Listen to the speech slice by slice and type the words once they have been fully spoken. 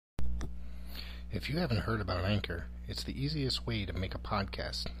If you haven't heard about Anchor, it's the easiest way to make a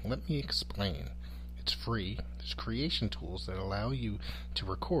podcast. Let me explain. It's free. There's creation tools that allow you to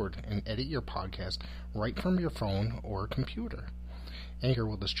record and edit your podcast right from your phone or computer. Anchor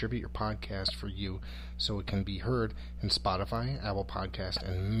will distribute your podcast for you so it can be heard in Spotify, Apple Podcast,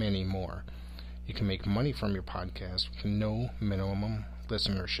 and many more. You can make money from your podcast with no minimum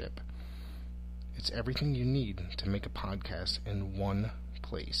listenership. It's everything you need to make a podcast in one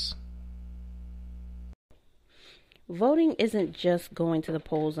place. Voting isn't just going to the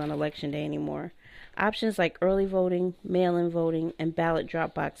polls on Election Day anymore. Options like early voting, mail-in voting, and ballot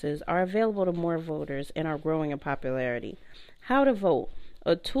drop boxes are available to more voters and are growing in popularity. How to Vote,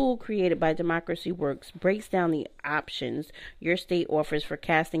 a tool created by Democracy Works, breaks down the options your state offers for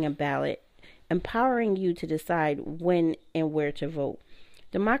casting a ballot, empowering you to decide when and where to vote.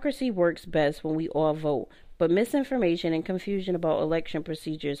 Democracy works best when we all vote, but misinformation and confusion about election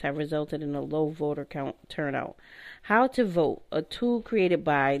procedures have resulted in a low voter turnout. How to Vote, a tool created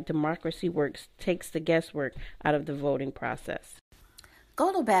by Democracy Works, takes the guesswork out of the voting process.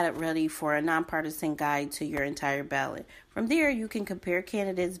 Go to Ballot Ready for a nonpartisan guide to your entire ballot. From there, you can compare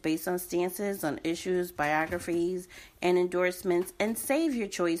candidates based on stances on issues, biographies, and endorsements, and save your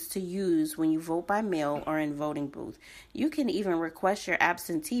choice to use when you vote by mail or in voting booth. You can even request your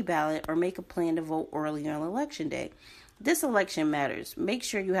absentee ballot or make a plan to vote early on Election Day. This election matters. Make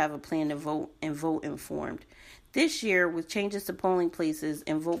sure you have a plan to vote and vote informed. This year, with changes to polling places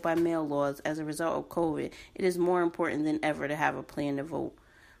and vote-by-mail laws as a result of COVID, it is more important than ever to have a plan to vote.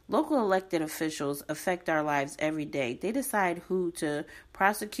 Local elected officials affect our lives every day. They decide who to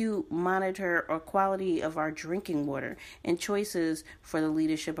prosecute, monitor, or quality of our drinking water, and choices for the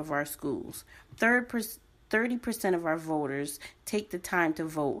leadership of our schools. 30% of our voters take the time to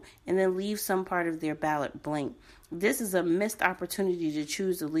vote and then leave some part of their ballot blank. This is a missed opportunity to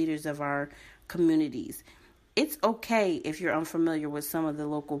choose the leaders of our communities. It's okay if you're unfamiliar with some of the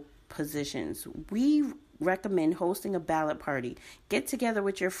local positions. We recommend hosting a ballot party. Get together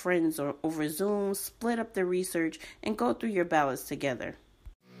with your friends or over Zoom, split up the research, and go through your ballots together.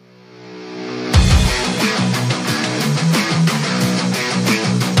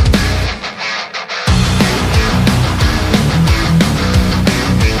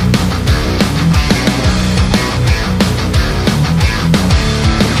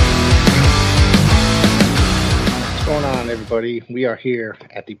 Everybody, we are here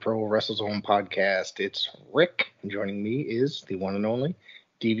at the Pro WrestleZone podcast. It's Rick, and joining me is the one and only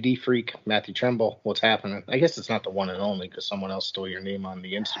DVD Freak, Matthew Tremble. What's happening? I guess it's not the one and only because someone else stole your name on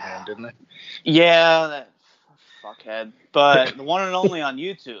the Instagram, didn't they? Yeah, that fuckhead. But the one and only on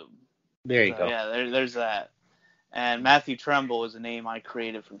YouTube. There you go. Yeah, there's that. And Matthew Tremble is a name I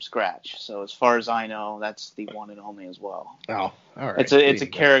created from scratch. So as far as I know, that's the one and only as well. Oh, all right. It's a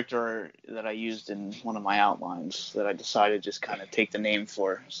character that I used in one of my outlines that I decided just kind of take the name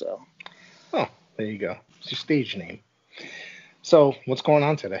for. So. Oh, there you go. It's your stage name. So what's going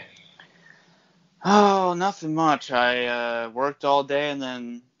on today? Oh, nothing much. I worked all day and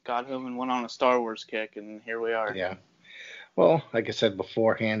then got home and went on a Star Wars kick, and here we are. Yeah. Well, like I said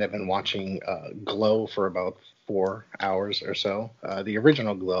beforehand, I've been watching Glow for about 4 hours or so. The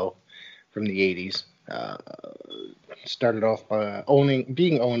original Glow from the 80s. Started off by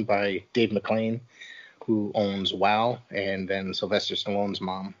being owned by Dave McClain, who owns WoW, and then Sylvester Stallone's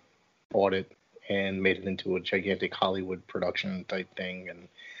mom bought it and made it into a gigantic Hollywood production type thing and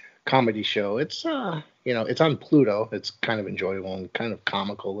comedy show. It's it's on Pluto. It's kind of enjoyable and kind of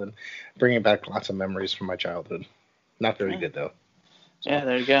comical and bringing back lots of memories from my childhood. Not very good, though. So, yeah,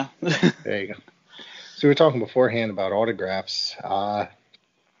 there you go. There you go. So we were talking beforehand about autographs.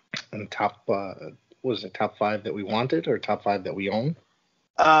 And top 5 that we wanted or top 5 that we own?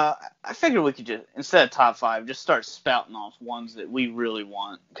 I figured we could just, instead of top 5, just start spouting off ones that we really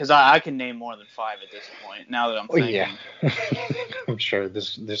want. Because I can name more than 5 at this point, now that I'm thinking. Yeah. I'm sure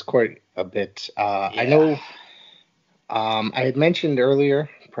there's quite a bit. I know I had mentioned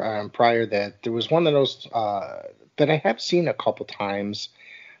earlier prior that there was one of those that I have seen a couple times,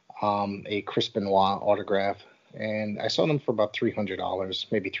 a Chris Benoit autograph, and I saw them for about $300,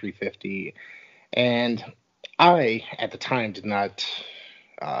 maybe $350, and I at the time did not.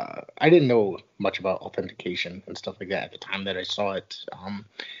 I didn't know much about authentication and stuff like that at the time that I saw it.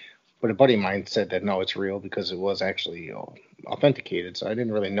 But a buddy of mine said that no, it's real because it was actually authenticated. So I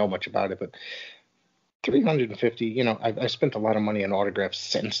didn't really know much about it, but $350, I spent a lot of money on autographs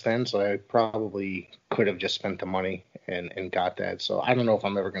since then, so I probably could have just spent the money and got that. So I don't know if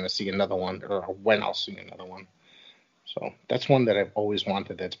I'm ever going to see another one or when I'll see another one. So that's one that I've always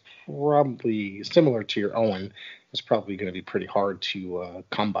wanted that's probably similar to your Owen. It's probably going to be pretty hard to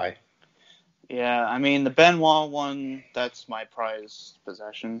come by. Yeah, I mean, the Benoit one, that's my prized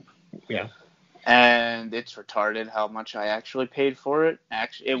possession. Yeah. And it's retarded how much I actually paid for it.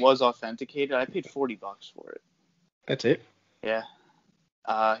 Actually, it was authenticated. I paid $40 for it. That's it? Yeah.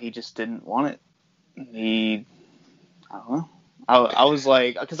 He just didn't want it. I don't know. I was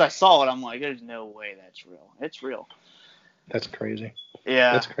like, because I saw it, I'm like, there's no way that's real. It's real. That's crazy.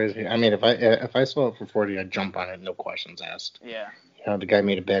 Yeah. That's crazy. I mean, if I saw it for 40, I'd jump on it, no questions asked. Yeah. The guy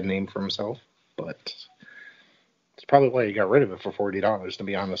made a bad name for himself, but it's probably why he got rid of it for $40, to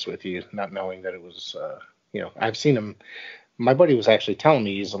be honest with you, not knowing that it was, I've seen him. My buddy was actually telling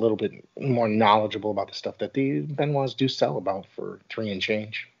me he's a little bit more knowledgeable about the stuff that the Benoits do sell about for $3 and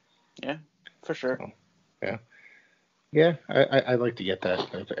change. Yeah, for sure. So, yeah. Yeah, I'd like to get that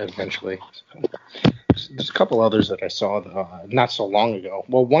eventually. So, there's a couple others that I saw not so long ago.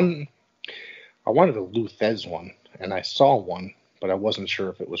 Well, one, I wanted a Lou Thez one, and I saw one, but I wasn't sure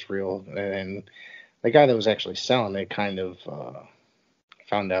if it was real. And the guy that was actually selling it kind of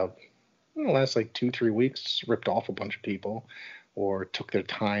found out in the last like 2-3 weeks, ripped off a bunch of people or took their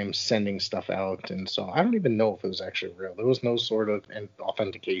time sending stuff out. And so I don't even know if it was actually real. There was no sort of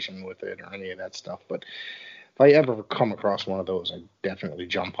authentication with it or any of that stuff. But if I ever come across one of those, I'd definitely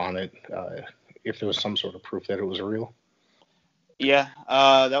jump on it if there was some sort of proof that it was real. Yeah,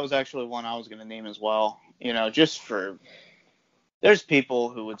 that was actually one I was going to name as well. Just for... There's people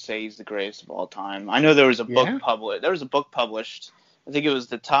who would say he's the greatest of all time. I know there was a book published. There was a book published. I think it was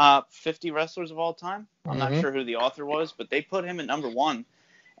the top 50 wrestlers of all time. I'm not sure who the author was, but they put him at number 1.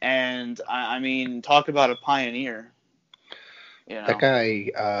 And I mean, talk about a pioneer. That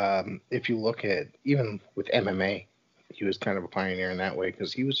guy, if you look at, even with MMA, he was kind of a pioneer in that way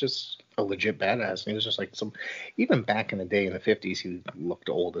because he was just a legit badass. And he was just like even back in the day in the 50s, he looked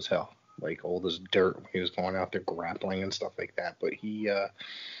old as hell, like old as dirt when he was going out there grappling and stuff like that. But he,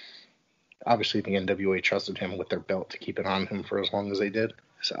 obviously the NWA trusted him with their belt to keep it on him for as long as they did.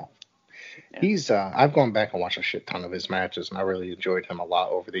 So he's, I've gone back and watched a shit ton of his matches, and I really enjoyed him a lot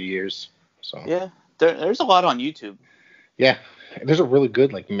over the years. So yeah, there's a lot on YouTube. Yeah, there's a really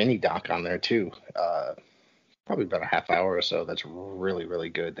good like mini doc on there too. Probably about a half hour or so. That's really, really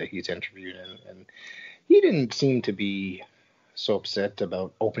good that he's interviewed in, and he didn't seem to be so upset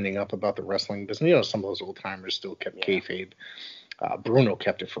about opening up about the wrestling business. Some of those old timers still kept kayfabe. Bruno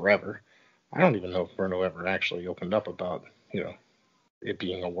kept it forever. I don't even know if Bruno ever actually opened up about it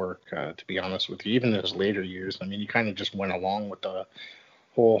being a work. To be honest with you, even in his later years, I mean, he kind of just went along with the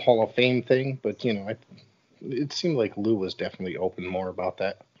whole Hall of Fame thing. But it seemed like Lou was definitely open more about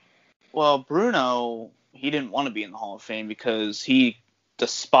that. Well, Bruno, he didn't want to be in the Hall of Fame because he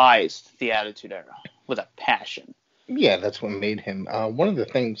despised the Attitude Era with a passion. Yeah, that's what made him. One of the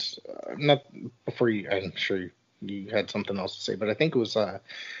things, not before you, I'm sure you had something else to say, but I think it was the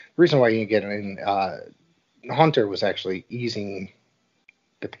reason why you get in. Hunter was actually easing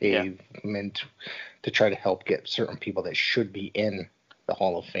the pavement to try to help get certain people that should be in the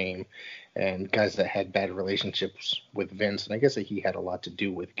Hall of Fame and guys that had bad relationships with Vince. And I guess that he had a lot to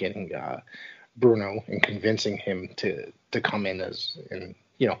do with getting Bruno and convincing him to come in and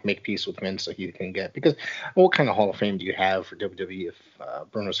make peace with Vince so he can get, because what kind of Hall of Fame do you have for WWE if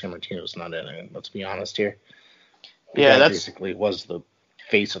Bruno Sammartino's not in it? Let's be honest here. The guy basically was the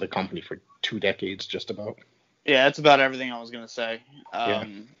face of the company for 2 decades, just about. Yeah, that's about everything I was going to say.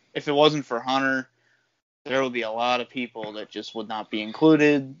 If it wasn't for Hunter, there would be a lot of people that just would not be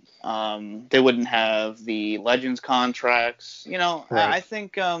included. They wouldn't have the Legends contracts. Right. I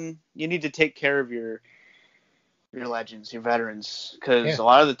think you need to take care of your legends, your veterans, because a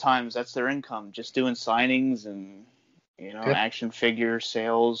lot of the times that's their income, just doing signings and action figure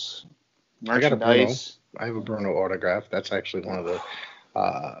sales, merchandise. I have a Bruno autograph. That's actually one of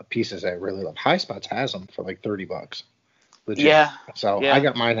the pieces I really love. High Spots has them for like $30. Legit. Yeah. So I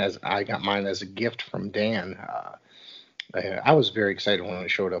got mine as a gift from Dan. I was very excited when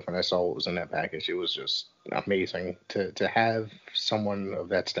it showed up and I saw what was in that package. It was just amazing to have someone of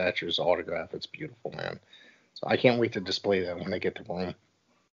that stature's autograph. It's beautiful, man. So I can't wait to display that when I get to Rome.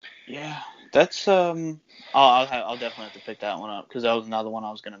 Yeah, that's I'll definitely have to pick that one up because that was another one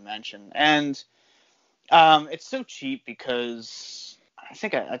I was going to mention. And it's so cheap because I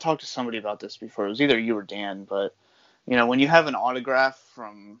think I talked to somebody about this before. It was either you or Dan, but when you have an autograph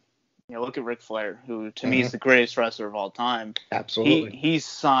from, look at Ric Flair, who to me is the greatest wrestler of all time. Absolutely. He's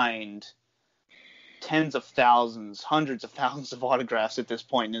signed tens of thousands, hundreds of thousands of autographs at this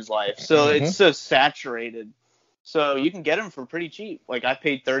point in his life. So it's so saturated. So you can get him for pretty cheap. Like I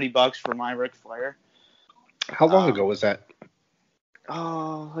paid $30 for my Ric Flair. How long ago was that?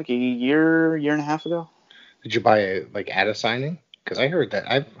 Oh, like a year and a half ago. Did you buy it like at a signing? Because I've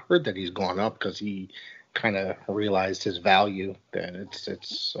heard that he's gone up because he kind of realized his value. That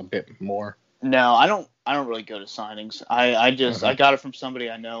it's a bit more. No, I don't really go to signings. I Okay. got it from somebody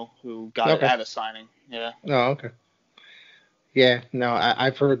I know who got it Okay. at a signing. Yeah. Oh, okay. Yeah. No,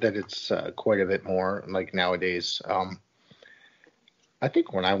 I've heard that it's quite a bit more like nowadays. I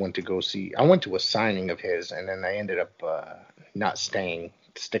think when I went to a signing of his, and then I ended up not staying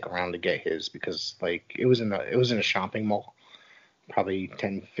to stick around to get his because like it was in a shopping mall probably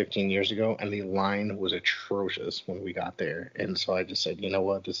 10, 15 years ago, and the line was atrocious when we got there. And so I just said, you know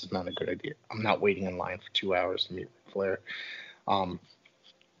what, this is not a good idea. I'm not waiting in line for 2 hours to meet Ric Flair. Um,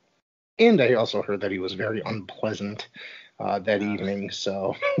 and I also heard that he was very unpleasant that evening.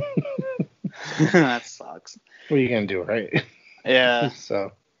 So That sucks. what are you gonna do, right? Yeah.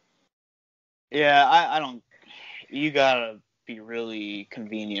 So Yeah, I don't. You gotta be really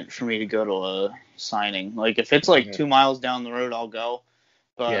convenient for me to go to a signing. Like, if it's like yeah, 2 miles down the road, I'll go.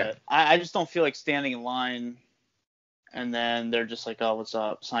 yeah. But I just don't feel like standing in line and then they're just like, oh, what's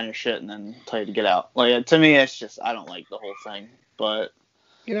up? Sign your shit and then tell you to get out. Like, to me, it's just, I don't like the whole thing. But,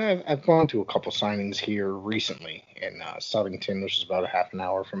 You know, I've gone to a couple signings here recently in Southington, which is about a half an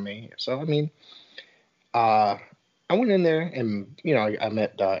hour from me. So I mean, Uh, I went in there and I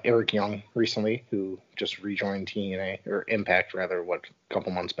met Eric Young recently, who just rejoined TNA or Impact rather, what a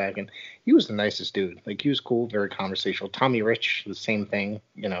couple months back, and he was the nicest dude. Like he was cool, very conversational. Tommy Rich, the same thing.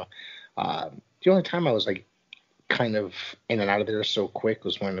 The only time I was like kind of in and out of there so quick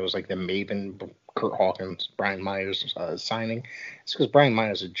was when it was like the Maven, Kurt Hawkins, Brian Myers signing. It's because Brian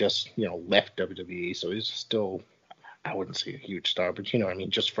Myers had just left WWE, so he's still, I wouldn't say a huge star, but you know what I mean,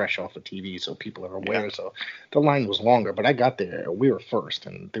 just fresh off of TV, so people are aware. yeah. So the line was longer, but I got there. We were first,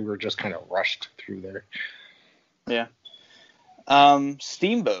 and they were just kind of rushed through there. Yeah.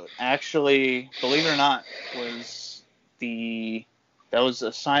 Steamboat, actually, believe it or not, was that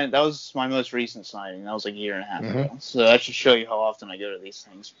was my most recent signing. That was like a year and a half ago. So that should show you how often I go to these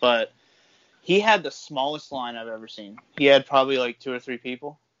things. But he had the smallest line I've ever seen. He had probably like 2 or 3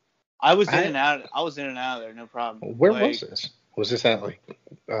 people. I was in and out of there, no problem. Where Like, was this? Was this at like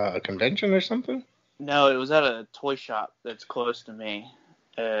a convention or something? no, it was at a toy shop that's close to me.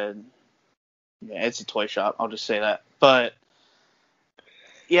 And yeah, it's a toy shop, I'll just say that. But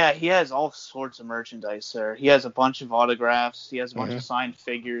yeah, he has all sorts of merchandise there. He has a bunch of autographs. He has a bunch of signed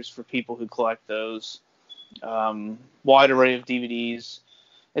figures for people who collect those. Wide array of DVDs.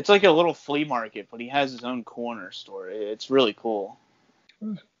 It's like a little flea market, but he has his own corner store. It's really cool.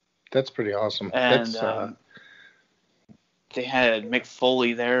 That's pretty awesome. And they had Mick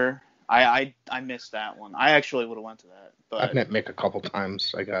Foley there. I missed that one. I actually would have went to that. But I've met Mick a couple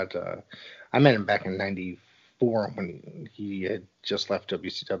times. I met him back in '94 when he had just left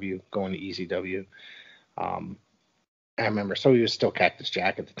WCW, going to ECW. I remember, so he was still Cactus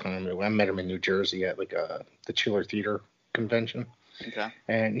Jack at the time. I met him in New Jersey at like the Chiller Theater convention. Okay.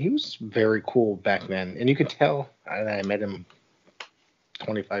 And he was very cool back then. And you could tell, and I met him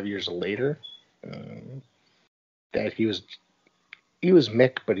 25 years later, that he was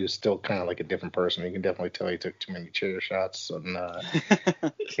Mick, but he was still kind of like a different person. You can definitely tell he took too many chair shots. And,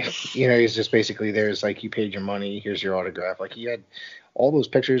 he's just basically there's like, you paid your money, here's your autograph. Like he had all those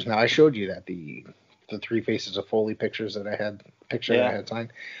pictures. Now I showed you that the Three Faces of Foley pictures that I had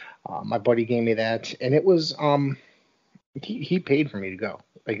signed. My buddy gave me that, and it was he paid for me to go.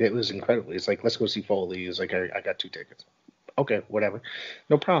 Like it was incredible. It's like, let's go see Foley. He's like, I got 2 tickets. Okay, whatever,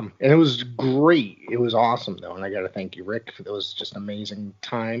 no problem. And it was great. It was awesome though, and I got to thank you, Rick. It was just an amazing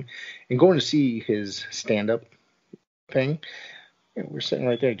time, and going to see his stand-up thing. We're sitting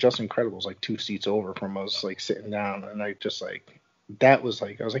right there. Just Incredible's like 2 seats over from us, like sitting down, and I just like. That was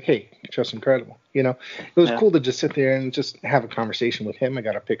like, I was like, hey, just incredible. It was cool to just sit there and just have a conversation with him. I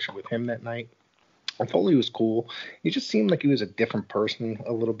got a picture with him that night. And Foley was cool. He just seemed like he was a different person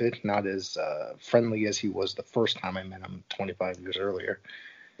a little bit, not as friendly as he was the first time I met him 25 years earlier.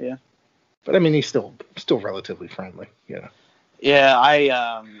 Yeah. But I mean, he's still relatively friendly. Yeah,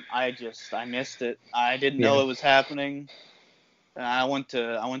 I missed it. I didn't know it was happening. I went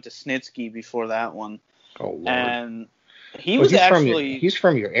to Snitsky before that one. Oh Lord. And he was actually he's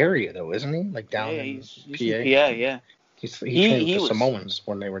from your area though, isn't he? Like down in he's PA. From PA, yeah. He trained with the Samoans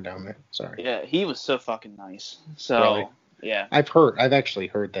when they were down there. Sorry. Yeah, he was so fucking nice. So really? Yeah. I've actually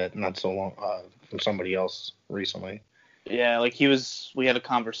heard that not so long from somebody else recently. Yeah, like we had a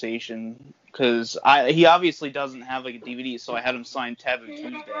conversation because he obviously doesn't have like a DVD, so I had him sign Taboo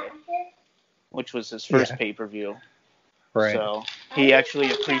Tuesday, which was his first pay-per-view. Right. So he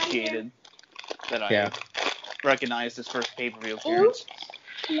actually appreciated that I recognized his first pay-per-view appearance.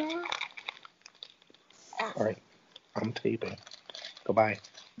 All right, I'm taping. Goodbye.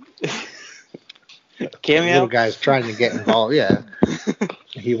 Cameo? Little guy's trying to get involved. Yeah.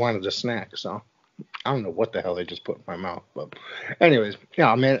 He wanted a snack, so I don't know what the hell I just put in my mouth. But anyways,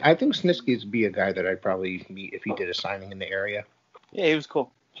 yeah, man, I think Snitsky's would be a guy that I'd probably meet if he did a signing in the area. Yeah, he was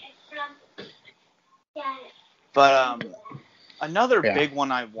cool. But another big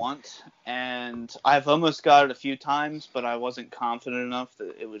one I want, and I've almost got it a few times, but I wasn't confident enough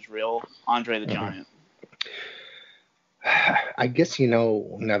that it was real, Andre the Giant. I guess,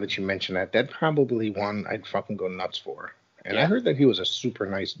 now that you mention that, that'd probably one I'd fucking go nuts for. And I heard that he was a super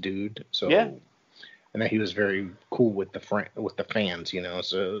nice dude, so and that he was very cool with the fans,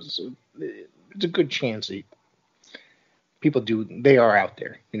 so it's a good chance that they are out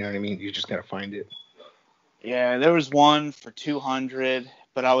there, you know what I mean? You just gotta find it. Yeah, there was one for 200,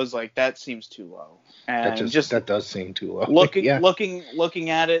 but I was like, that seems too low. And that does seem too low. Looking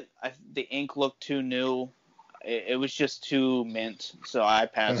at it, the ink looked too new. It was just too mint, so I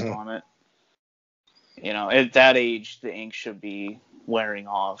passed on it. At that age, the ink should be wearing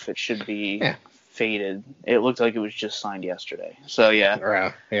off. It should be faded. It looked like it was just signed yesterday. So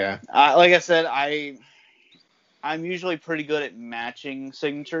yeah. Yeah. Like I said, I'm usually pretty good at matching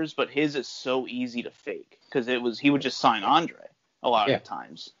signatures, but his is so easy to fake because he would just sign Andre a lot of the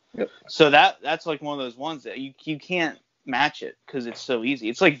times. Yep. So that's like one of those ones that you can't match it because it's so easy.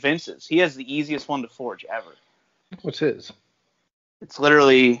 It's like Vince's. He has the easiest one to forge ever. What's his? It's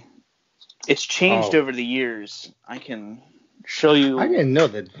literally, it's changed over the years. I can show you. I didn't know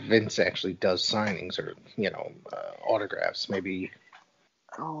that Vince actually does signings or, autographs. Maybe.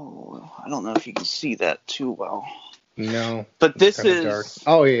 Oh, I don't know if you can see that too well. No. But this is dark.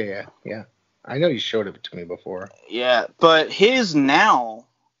 Oh, yeah. I know you showed it to me before. Yeah, but his now,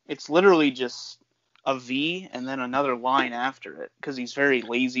 it's literally just a V and then another line after it because he's very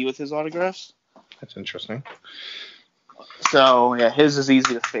lazy with his autographs. That's interesting. So, yeah, his is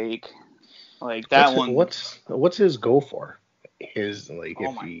easy to fake. Like that one. What's his go for?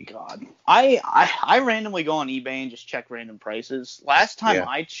 God. I randomly go on eBay and just check random prices. Last time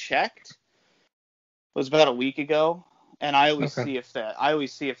I checked was about a week ago, and I always see if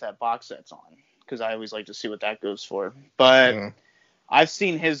that box set's on because I always like to see what that goes for. But I've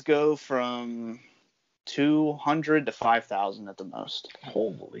seen his go from 200 to 5,000 at the most.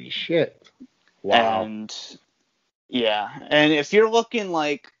 Holy shit! Wow. And if you're looking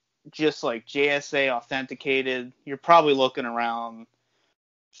just like JSA authenticated, you're probably looking around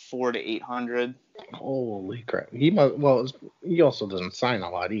 400 to 800. Holy crap! He also doesn't sign a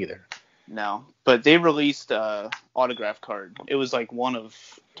lot either. No, but they released a autograph card. It was like one of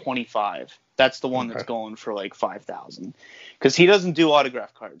 25. That's the one that's going for like 5,000 because he doesn't do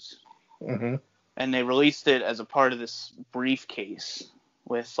autograph cards. Mm-hmm. And they released it as a part of this briefcase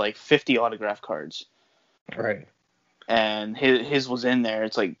with like 50 autograph cards. Right. And his was in there.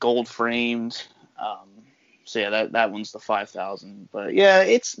 It's like gold framed. So yeah, that one's the 5,000. But yeah,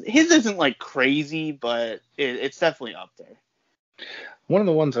 his isn't like crazy, but it's definitely up there. One of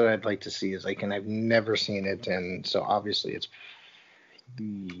the ones that I'd like to see is and I've never seen it, and so obviously it's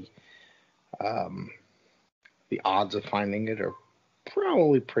the odds of finding it are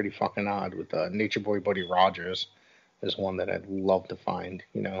probably pretty fucking odd. With Nature Boy Buddy Rogers is one that I'd love to find,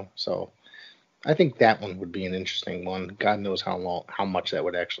 So I think that one would be an interesting one. God knows how much that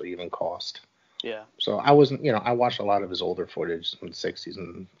would actually even cost. Yeah. So I wasn't, I watched a lot of his older footage from the 60s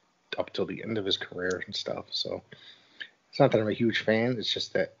and up till the end of his career and stuff. So it's not that I'm a huge fan. It's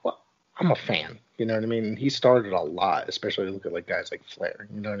just that, I'm a fan. You know what I mean? He started a lot, especially look at guys like Flair.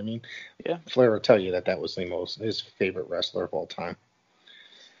 You know what I mean? Yeah. Flair will tell you that was his favorite wrestler of all time.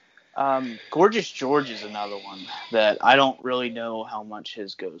 Gorgeous George is another one that I don't really know how much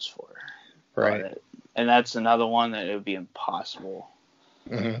his goes for. Right. And that's another one that it would be impossible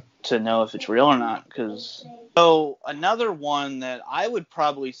to know if it's real or not. So another one that I would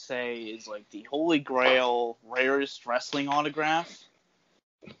probably say is like the Holy Grail rarest wrestling autograph.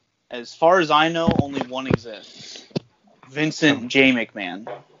 As far as I know, only one exists. Vincent J. McMahon.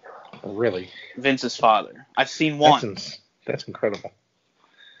 Really? Vince's father. I've seen one. That's incredible.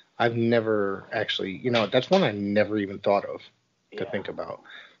 I've never actually, that's one I never even thought of to think about.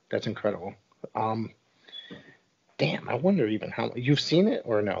 That's incredible. Damn, I wonder even how you've seen it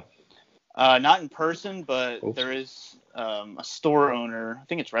or no? Not in person, but there is a store owner. I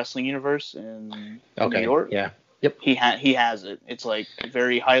think it's Wrestling Universe in New York. Yeah. Yep. He has it. It's like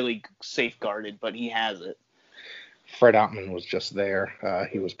very highly safeguarded, but he has it. Fred Outman was just there.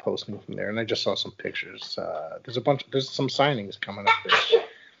 He was posting from there, and I just saw some pictures. There's some signings coming up there.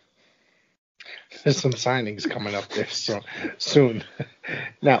 There's some signings coming up there soon.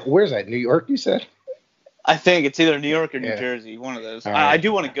 Now, where's that? New York, you said? I think it's either New York or New Jersey, one of those. I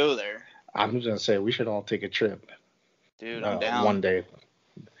do want to go there. I'm just gonna say we should all take a trip. Dude, I'm down. One day.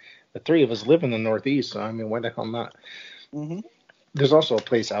 The three of us live in the Northeast, so I mean, why the hell not? Mm-hmm. There's also a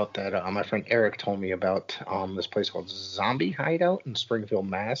place out that my friend Eric told me about. This place called Zombie Hideout in Springfield,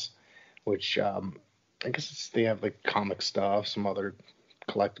 Mass. Which I guess they have like comic stuff, some other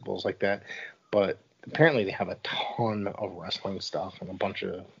collectibles like that, but apparently they have a ton of wrestling stuff and a bunch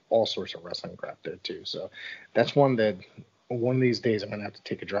of all sorts of wrestling crap there too. So that's one that one of these days I'm gonna have to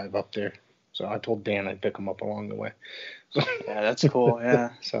take a drive up there. So I told Dan I'd pick him up along the way. So, yeah, that's cool.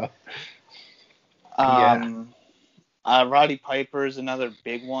 Yeah. So. Roddy Piper is another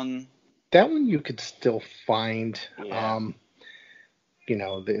big one. That one you could still find. Yeah. You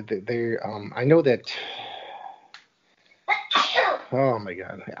know, they I know that. Oh my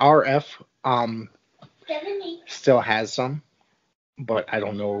God, RF still has some, but I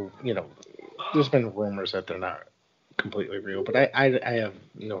don't know. You know, there's been rumors that they're not completely real, but I have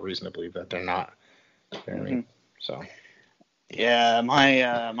no reason to believe that they're not. You know what I mean? So. Yeah,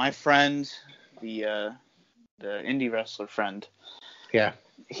 my friend, the indie wrestler friend. Yeah.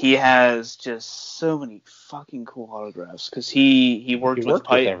 He has just so many fucking cool autographs because he worked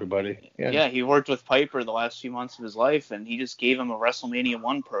with everybody. Yeah, he worked with Piper the last few months of his life, and he just gave him a WrestleMania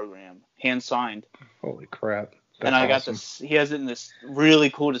 1 program, hand signed. Holy crap! And I got this. He has it in this really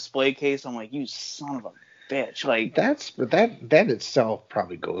cool display case. I'm like, you son of a bitch! Like that itself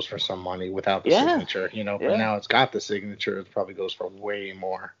probably goes for some money without the signature, you know. But now it's got the signature, it probably goes for way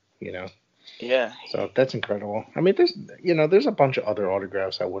more, you know. Yeah. So that's incredible. I mean, there's a bunch of other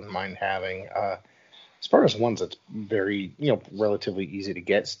autographs I wouldn't mind having. As far as ones that's very, relatively easy to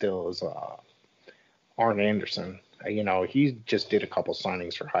get still is Arn Anderson. You know, he just did a couple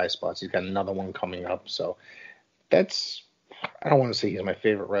signings for High Spots. He's got another one coming up. So that's, I don't want to say he's my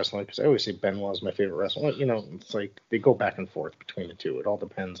favorite wrestler because I always say Benoit is my favorite wrestler. You know, it's like they go back and forth between the two. It all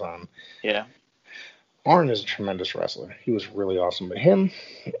depends on. Yeah. Arn is a tremendous wrestler. He was really awesome. But him,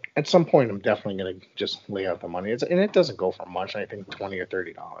 at some point, I'm definitely going to just lay out the money. And it doesn't go for much. I think $20 or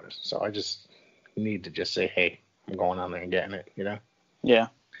 $30. So I just need to just say, hey, I'm going on there and getting it, you know? Yeah.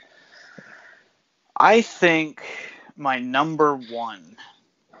 I think my number one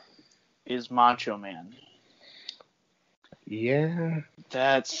is Macho Man. Yeah.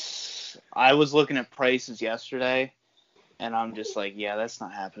 I was looking at prices yesterday, and I'm just like, yeah, that's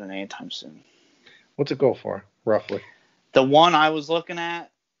not happening anytime soon. What's it go for, roughly? The one I was looking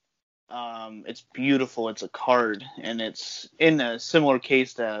at, it's beautiful. It's a card, and it's in a similar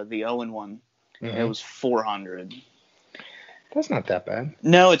case to the Owen one. Mm-hmm. It was $400. That's not that bad.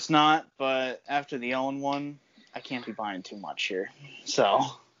 No, it's not. But after the Owen one, I can't be buying too much here. So.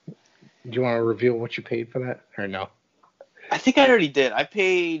 Do you want to reveal what you paid for that, or no? I think I already did. I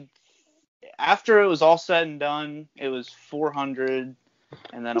paid after it was all said and done. It was $400,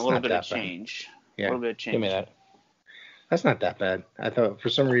 and then a little bit of change. Yeah, a little bit of change. Give me that. That's not that bad. I thought for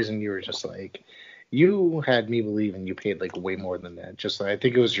some reason you were just like, you had me believing you paid like way more than that. Just like, I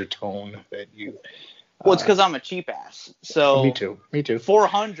think it was your tone that you. Well, it's because I'm a cheap ass. So me too.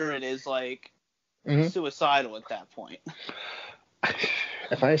 400 is like suicidal at that point.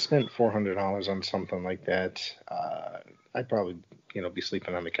 If I spent $400 on something like that, I'd probably, be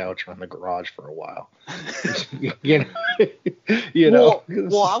sleeping on the couch or in the garage for a while. Well,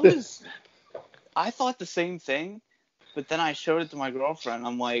 I thought the same thing, but then I showed it to my girlfriend.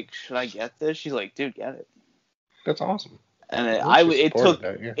 I'm like, should I get this? She's like, dude, get it. That's awesome. And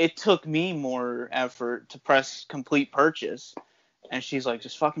it took me more effort to press complete purchase, and she's like,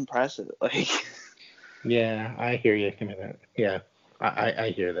 just fucking press it. Like. Yeah, I hear you. Give me that. Yeah, I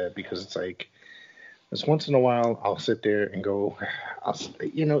hear that because it's like, just once in a while I'll sit there and go,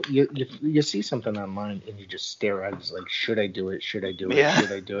 you see something online and you just stare at it. It's like, should I do it? Should I do it? Yeah.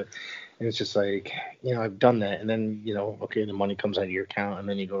 Should I do it? And it's just like, I've done that. And then, okay, the money comes out of your account and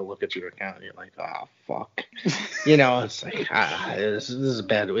then you go to look at your account and you're like, oh, fuck. It's like, this is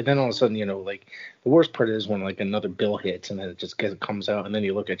bad. And then all of a sudden, like, the worst part is when, like, another bill hits and then it comes out and then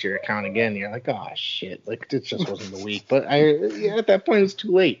you look at your account again and you're like, oh, shit. Like, it just wasn't the week. But at that point, it's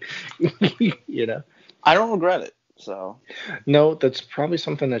too late. I don't regret it. So. No, that's probably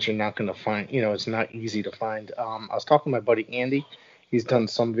something that you're not going to find. It's not easy to find. I was talking to my buddy Andy. He's done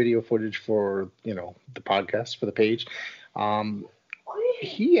some video footage for, the podcast, for the page.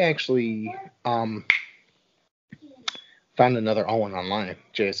 He actually found another Owen online,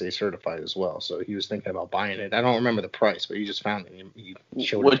 JSA certified as well. So he was thinking about buying it. I don't remember the price, but he just found it. He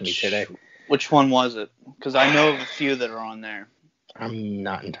showed it to me today. Which one was it? Because I know of a few that are on there. I'm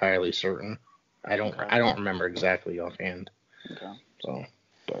not entirely certain. I don't remember exactly offhand. Okay. So,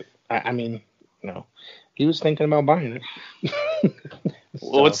 but I mean, he was thinking about buying it.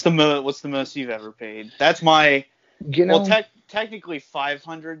 Well, what's the most you've ever paid? That's my. Technically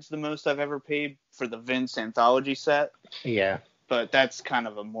 500's the most I've ever paid for the Vince anthology set. Yeah. But that's kind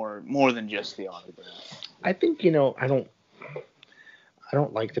of a more than just the autograph. I think, I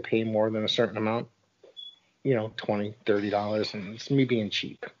don't like to pay more than a certain amount. $20, $30, and it's me being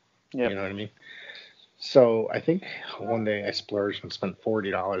cheap. Yep. You know what I mean? So I think one day I splurged and spent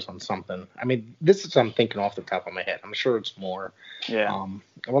 $40 on something. I mean, this is I'm thinking off the top of my head. I'm sure it's more. Yeah.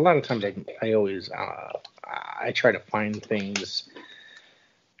 Well, a lot of times I always I try to find things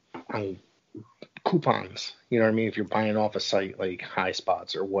on coupons. You know what I mean? If you're buying off a site like High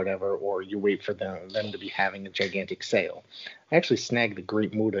Spots or whatever, or you wait for them to be having a gigantic sale. I actually snagged the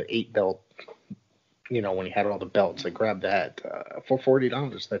Great Muta 8-belt. When he had all the belts, I grabbed that for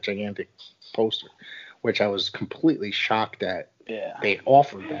 $40. That gigantic poster, which I was completely shocked at. Yeah. They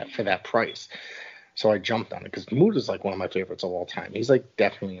offered that for that price. So I jumped on it because Muta's like one of my favorites of all time. He's like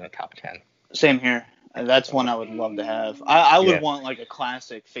definitely in the top 10. Same here. That's one I would love to have. I would want like a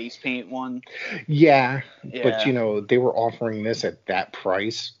classic face paint one. Yeah, but they were offering this at that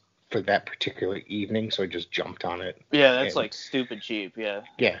price for that particular evening, so I just jumped on it. Yeah, that's like stupid cheap. Yeah.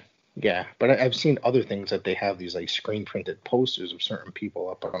 Yeah, but I've seen other things that they have these like screen printed posters of certain people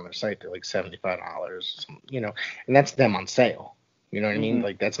up on their site. They're like $75, and that's them on sale. You know what I mean?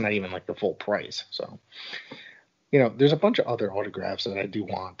 Like that's not even like the full price. So, there's a bunch of other autographs that I do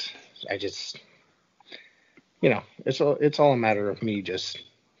want. I just, it's all a matter of me just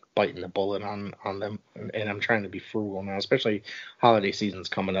biting the bullet on them, and I'm trying to be frugal now, especially holiday season's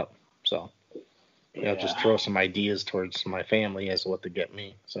coming up. So. Just throw some ideas towards my family as to what to get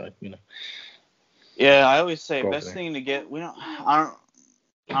me. So, Yeah, I always say best thing to get. I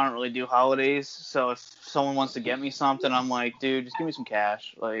don't really do holidays. So if someone wants to get me something, I'm like, dude, just give me some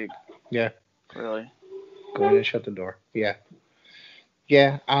cash. Like, yeah, really. Go in and shut the door. Yeah.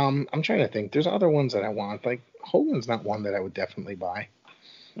 Yeah. I'm trying to think. There's other ones that I want. Like Hogan's not one that I would definitely buy.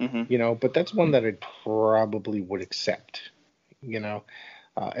 But that's one that I probably would accept.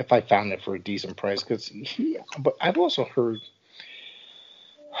 If I found it for a decent price, but I've also heard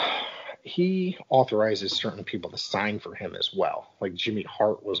he authorizes certain people to sign for him as well. Like Jimmy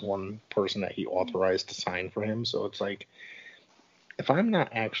Hart was one person that he authorized to sign for him. So it's like, if I'm not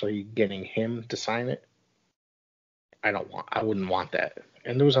actually getting him to sign it, I wouldn't want that.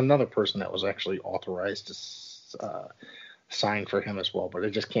 And there was another person that was actually authorized to sign for him as well, but I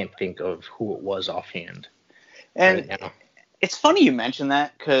just can't think of who it was offhand. And right now. It's funny you mention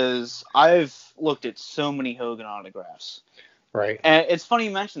that because I've looked at so many Hogan autographs. Right. And it's funny you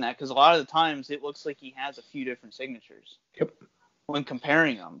mention that because a lot of the times it looks like he has a few different signatures. Yep. When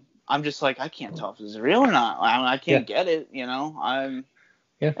comparing them, I'm just like, I can't tell if this is real or not. I can't get it, Yeah.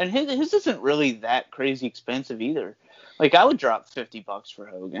 And his isn't really that crazy expensive either. Like I would drop $50 for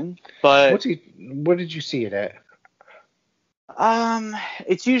Hogan, but what did you see it at?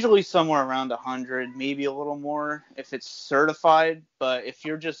 It's usually somewhere around 100, maybe a little more if it's certified. But if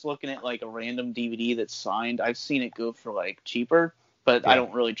you're just looking at like a random DVD that's signed, I've seen it go for like cheaper, but I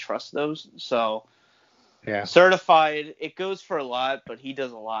don't really trust those. So certified, it goes for a lot, but he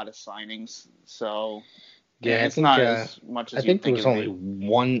does a lot of signings. So it's not as much as I think there was only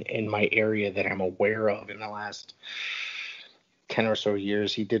one in my area that I'm aware of in the last 10 or so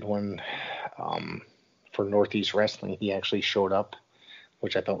years. He did one. For Northeast Wrestling, he actually showed up,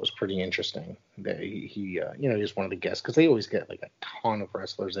 which I thought was pretty interesting. That he was one of the guests because they always get like a ton of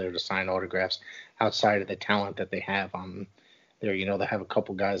wrestlers there to sign autographs outside of the talent that they have on there. They have a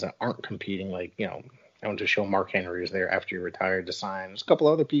couple guys that aren't competing. Like I went to show Mark Henry was there after he retired to sign. There's a couple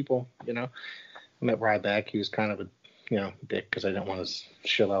other people. I met Ryback. He was kind of a dick because I didn't want to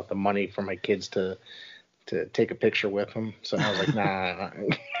shell out the money for my kids to take a picture with him. So I was like, nah.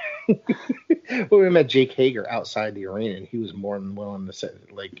 Well, we met Jake Hager outside the arena, and he was more than willing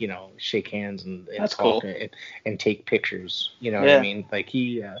to shake hands and That's talk cool. and take pictures. You know what I mean? Like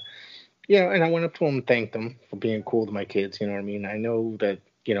he, and I went up to him and thanked him for being cool to my kids. You know what I mean? I know that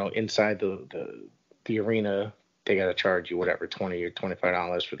inside the arena they got to charge you whatever $20 or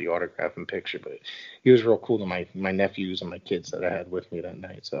 $25 for the autograph and picture, but he was real cool to my nephews and my kids that I had with me that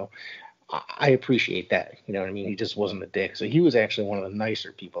night. So I appreciate that. You know what I mean? He just wasn't a dick. So he was actually one of the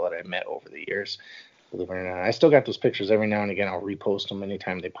nicer people that I've met over the years, believe it or not. I still got those pictures every now and again. I'll repost them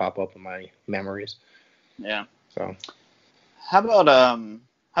anytime they pop up in my memories. Yeah. So how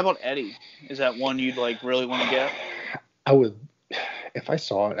about Eddie? Is that one you'd like really want to get? I would, if I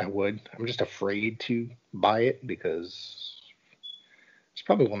saw it, I would. I'm just afraid to buy it because it's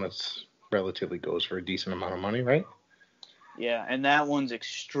probably one that's relatively goes for a decent amount of money, right? Yeah, and that one's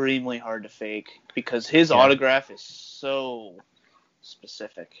extremely hard to fake because his autograph is so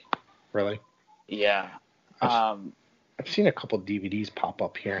specific. Really? Yeah. I've seen a couple DVDs pop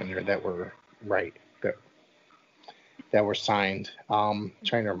up here and there that were that were signed. Trying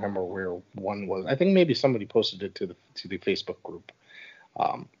to remember where one was. I think maybe somebody posted it to the Facebook group.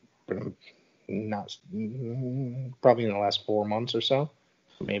 But I'm not probably in the last 4 months or so,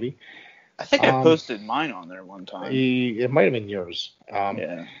 maybe. I think I posted mine on there one time. It might have been yours.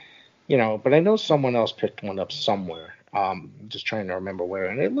 Yeah. You know, but I know someone else picked one up somewhere. Just trying to remember where,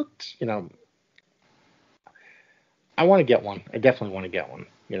 and it looked, you know, I want to get one. I definitely want to get one.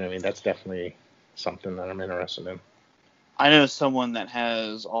 You know what I mean? That's definitely something that I'm interested in. I know someone that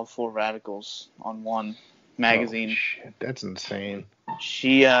has all 4 Radicals on one magazine. Oh, shit, that's insane.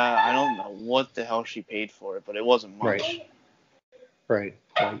 She, I don't know what the hell she paid for it, but it wasn't much. Right.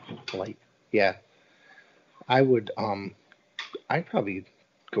 Like, yeah. I would, I'd probably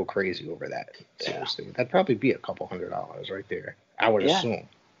go crazy over that. Seriously. Yeah. That'd probably be $200 right there. I would assume.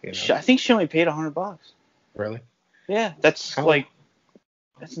 You know? I think she only paid $100. Really? Yeah, that's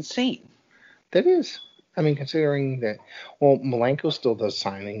that's insane. That is. I mean, considering that, well, Malenko still does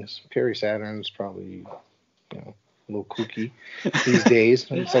signings. Perry Saturn's probably, you know, a little kooky these days.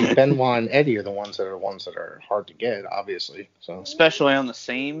 It's like Benoit and Eddie are the ones that are hard to get, obviously. So especially on the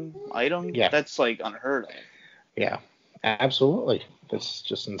same item. Yeah, that's like unheard of. Yeah, absolutely. That's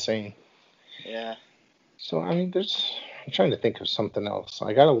just insane. Yeah. So I mean, I'm trying to think of something else.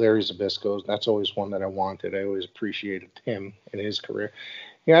 I got a Larry Zbyszko. That's always one that I wanted. I always appreciated him in his career.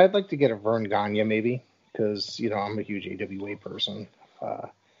 Yeah, I'd like to get a Vern Gagne maybe, because, you know, I'm a huge AWA person.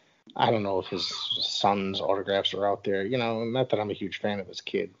 I don't know if his son's autographs are out there. You know, not that I'm a huge fan of his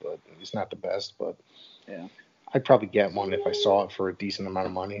kid, but he's not the best. But yeah, I'd probably get one if I saw it for a decent amount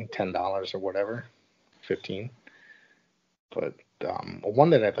of money, $10 or whatever, $15. But one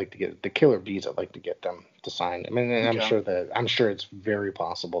that I'd like to get, the Killer Bees, I'd like to get them to sign. I mean, I'm sure it's very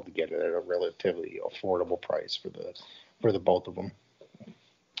possible to get it at a relatively affordable price for the both of them.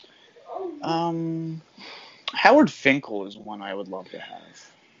 Howard Finkel is one I would love to have.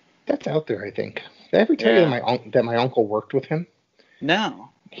 That's out there, I think. Did I ever tell you that my uncle worked with him? No.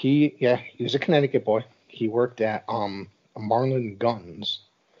 He was a Connecticut boy. He worked at Marlin Guns,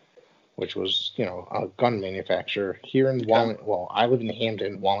 which was, you know, a gun manufacturer here in Wallingford. Well, I live in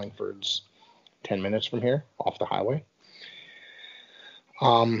Hamden. Wallingford's 10 minutes from here, off the highway.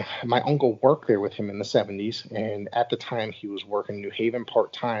 My uncle worked there with him in the 70s, and at the time he was working New Haven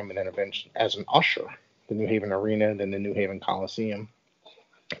part-time, and then eventually as an usher, the New Haven Arena, and then the New Haven Coliseum.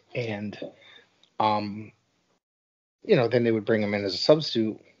 And, you know, then they would bring him in as a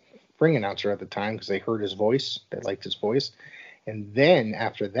substitute ring announcer at the time because they heard his voice, they liked his voice. And then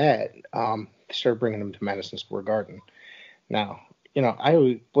after that, they started bringing him to Madison Square Garden. Now, you know,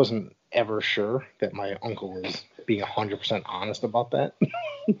 I wasn't ever sure that my uncle was being 100% honest about that,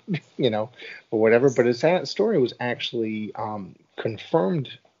 you know, or whatever. But his story was actually confirmed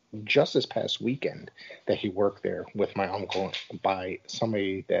just this past weekend that he worked there with my uncle by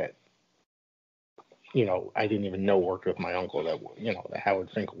somebody that, you know, I didn't even know worked with my uncle, that, you know, that Howard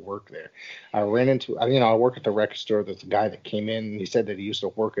Finkel worked there. I ran into, you know, I work at the record store. There's a guy that came in and he said that he used to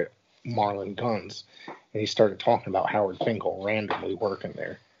work at Marlin Guns, and he started talking about Howard Finkel randomly working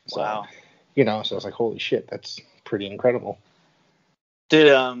there. So, wow. You know, so I was like, holy shit, that's pretty incredible.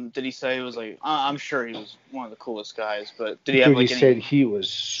 Did he say it was like, I'm sure he was one of the coolest guys, but did he have like he said he was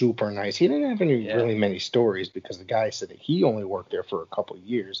super nice. He didn't have really many stories because the guy said that he only worked there for a couple of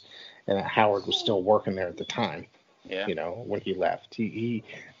years and that Howard was still working there at the time. Yeah. You know, when he left. He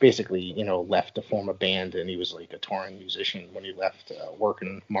basically, you know, left to form a band, and he was like a touring musician when he left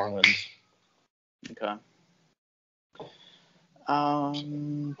working Marlins. Okay.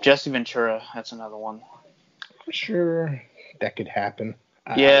 Jesse Ventura, that's another one. I'm sure that could happen.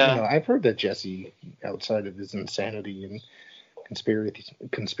 Yeah. You know, I've heard that Jesse, outside of his insanity and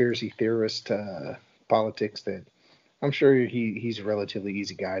conspiracy theorist politics, that I'm sure he's a relatively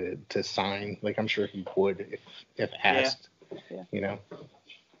easy guy to sign. Like, I'm sure he would if asked. Yeah. You know.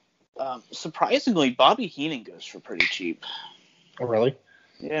 Surprisingly, Bobby Heenan goes for pretty cheap. Oh, really?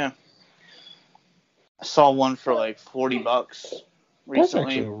 Yeah. I saw one for like $40 recently. That's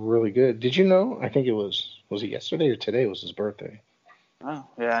actually really good. Did you know? I think it was it yesterday or today was his birthday. Oh,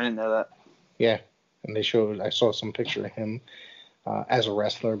 yeah, I didn't know that. Yeah, and I saw some picture of him as a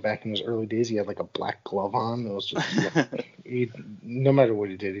wrestler back in his early days. He had like a black glove on. It was just, no matter what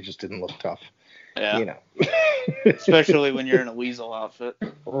he did, he just didn't look tough. Yeah. You know. Especially when you're in a weasel outfit.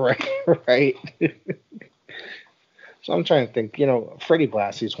 Right. So I'm trying to think, you know, Freddie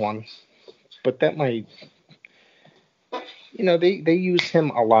Blassie's one, but that might, they used him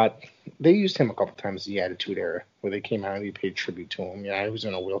a lot. They used him a couple times the Attitude Era, where they came out and they paid tribute to him. Yeah, he was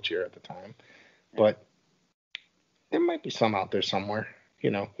in a wheelchair at the time, but there might be some out there somewhere.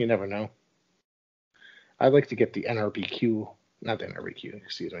 You never know. I'd like to get the NRBQ, not the NRBQ,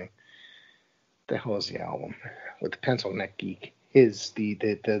 excuse me. The hell is the album with the Pencil Neck Geek?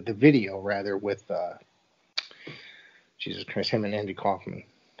 The video rather with Jesus Christ, him and Andy Kaufman.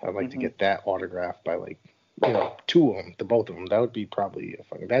 I'd like to get that autographed by two of them, the both of them. That would be probably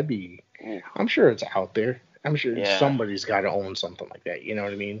that'd be. I'm sure it's out there. I'm sure somebody's got to own something like that. You know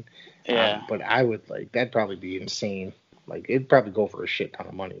what I mean? Yeah. But I would that'd probably be insane. It'd probably go for a shit ton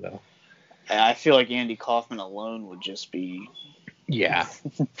of money though. I feel like Andy Kaufman alone would just be. Yeah.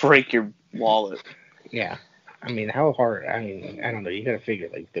 Break your wallet. Yeah. I mean, how hard? I don't know. You got to figure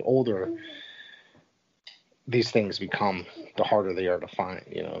the older these things become, the harder they are to find.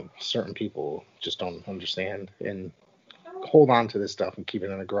 Certain people just don't understand and hold on to this stuff and keep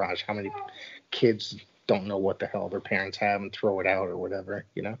it in the garage. How many kids don't know what the hell their parents have and throw it out or whatever?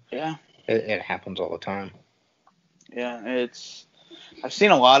 Yeah. It happens all the time. Yeah, I've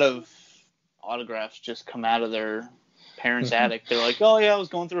seen a lot of autographs just come out of their parents' attic. They're like, oh yeah, I was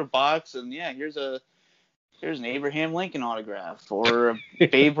going through a box and yeah, here's an Abraham Lincoln autograph or a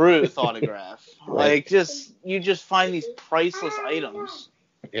Babe Ruth autograph. Right. You just find these priceless items.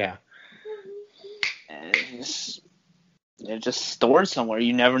 Yeah. And it's just stored somewhere.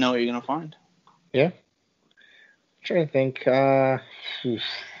 You never know what you're gonna find. Yeah. I'm trying to think.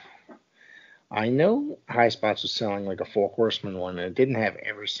 I know High Spots was selling a Four Horsemen one, and it didn't have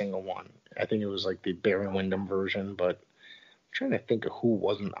every single one. I think it was the Barry Windham version, but I'm trying to think of who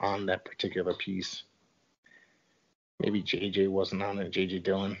wasn't on that particular piece. Maybe JJ wasn't on it, JJ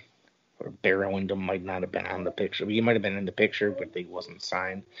Dillon. Or Barry Windham might not have been on the picture. He might have been in the picture, but he wasn't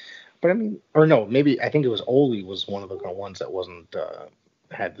signed. But I mean, or no, maybe I think it was Ole was one of the ones that wasn't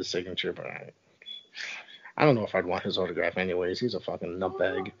had the signature, but I don't know if I'd want his autograph anyways. He's a fucking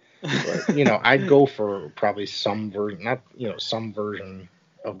nutbag. But I'd go for probably some version, not some version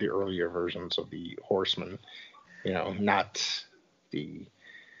of the earlier versions of the Horsemen. Not the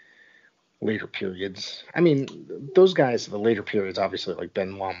later periods. I mean, those guys, the later periods, obviously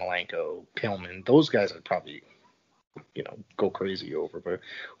Benoit, Malenko, Pillman, those guys I'd probably, go crazy over. But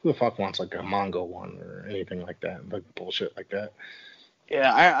who the fuck wants a Mongo one or anything like that? Bullshit like that.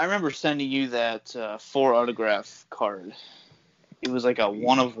 Yeah, I remember sending you that 4 autograph card. It was a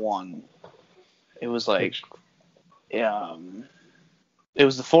 1 of 1. It was it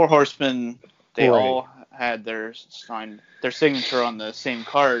was the Four Horsemen. They all had their signature on the same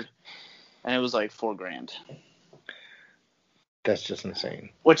card. And it was $4,000. That's just insane.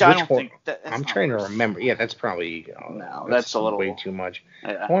 I don't think that. I'm trying to remember. Yeah, that's probably. No, that's a little way too much.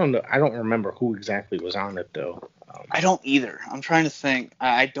 Yeah. I don't remember who exactly was on it though. I don't either. I'm trying to think.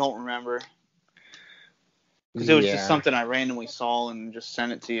 I don't remember. Because it was just something I randomly saw and just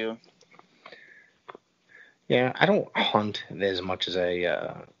sent it to you. Yeah, I don't hunt as much as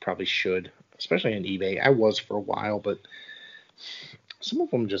I probably should, especially on eBay. I was for a while, but some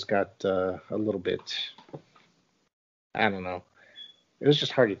of them just got a little bit, I don't know. It was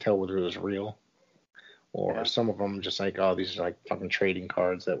just hard to tell whether it was real. Or some of them just oh, these are fucking trading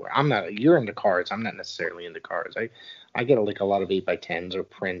cards you're into cards. I'm not necessarily into cards. I get a lot of 8x10s or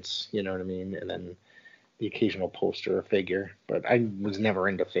prints, you know what I mean? And then the occasional poster or figure. But I was never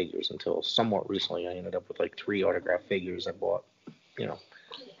into figures until somewhat recently. I ended up with 3 autographed figures I bought, So.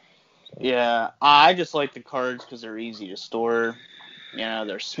 Yeah, I just like the cards because they're easy to store.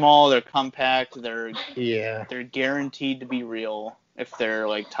 They're small, they're compact, they're guaranteed to be real if they're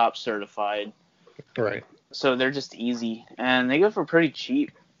top certified. Right. So they're just easy, and they go for pretty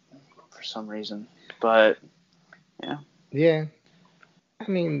cheap for some reason. But yeah. Yeah. I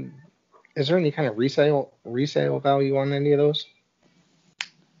mean, is there any kind of resale value on any of those?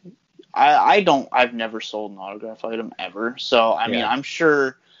 I've never sold an autograph item ever. So I mean, I'm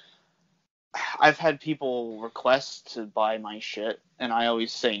sure I've had people request to buy my shit, and I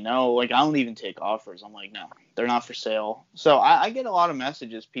always say no. I don't even take offers. I'm no, they're not for sale. So I get a lot of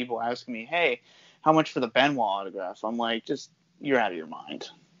messages, people asking me, hey, how much for the Benoit autograph? I'm just, you're out of your mind.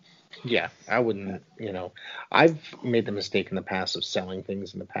 Yeah, I wouldn't, I've made the mistake in the past of selling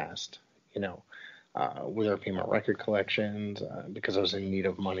things in the past, whether it be my record collections, because I was in need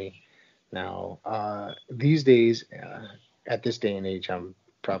of money. Now, these days, at this day and age, I'm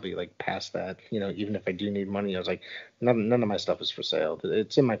probably past that. Even if I do need money, I was none of my stuff is for sale.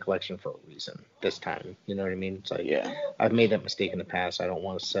 It's in my collection for a reason this time. You know what I mean? It's I've made that mistake in the past. I don't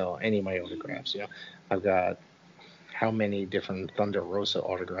want to sell any of my autographs. I've got how many different Thunder Rosa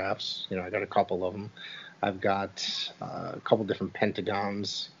autographs. I got a couple of them. I've got a couple different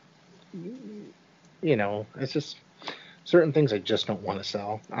pentagons. It's just certain things I just don't want to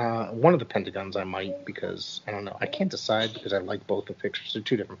sell. One of the pentagons I might, because I don't know. I can't decide because I like both the pictures. They're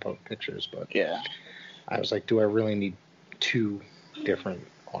two different pictures, but yeah. I was like, do I really need two different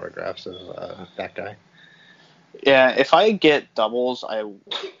autographs of that guy? Yeah, if I get doubles, I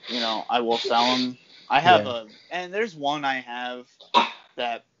will sell them. I have and there's one I have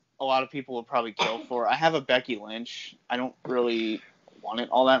that a lot of people will probably kill for. I have a Becky Lynch. I don't really want it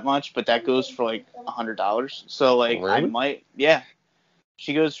all that much, but that goes for like $100. So like Really? I might, yeah.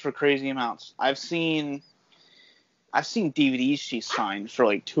 She goes for crazy amounts. I've seen DVDs she signed for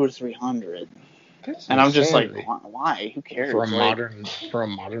like $200 or $300. That's and I'm just like, insanity. why? Who cares? For a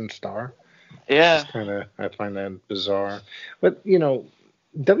modern star? Yeah. I find that bizarre. But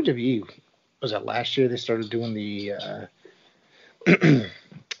WWE, was that last year they started doing the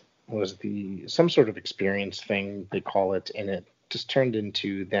some sort of experience thing they call it, and it just turned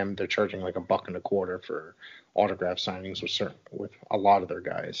into them. They're charging like $1.25 for autograph signings with a lot of their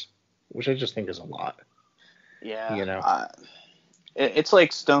guys, which I just think is a lot. Yeah. It's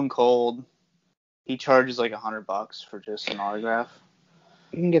like Stone Cold. He charges like $100 for just an autograph.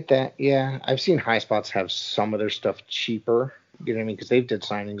 You can get that, yeah. I've seen High Spots have some of their stuff cheaper. You know what I mean? Because they've did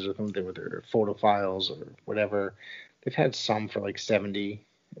signings with them. They were their photo files or whatever. They've had some for like 70.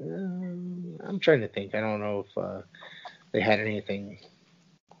 I'm trying to think. I don't know if they had anything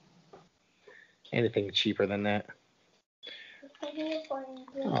cheaper than that.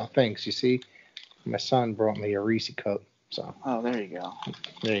 Oh, thanks. You see, my son brought me a Reese cup. So. Oh, there you go.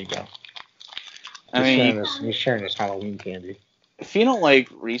 There you go. He's sharing his Halloween candy. If you don't like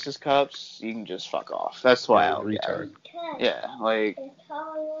Reese's cups, you can just fuck off. That's why I'll retard. Yeah, like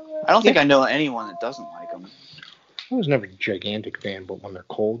I don't think I know anyone that doesn't like them. I was never a gigantic fan, but when they're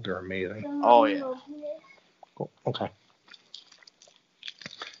cold, they're amazing. Oh yeah. Cool. Okay.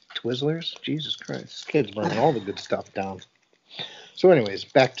 Twizzlers? Jesus Christ, this kid's bringing all the good stuff down. So, anyways,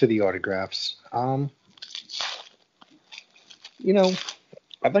 back to the autographs.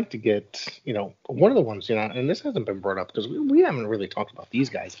 I'd like to get, one of the ones, and this hasn't been brought up because we haven't really talked about these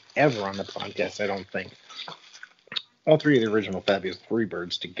guys ever on the podcast, I don't think. All three of the original Fabulous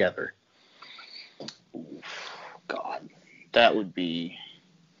Freebirds together. God, that'd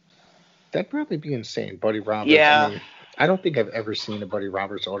probably be insane. Buddy Roberts. Yeah. I don't think I've ever seen a Buddy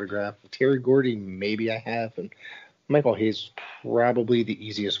Roberts autograph. Terry Gordy, maybe I have, and Michael Hayes probably the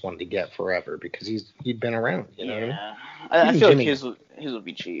easiest one to get forever because he'd been around. You know what I mean? I feel like his would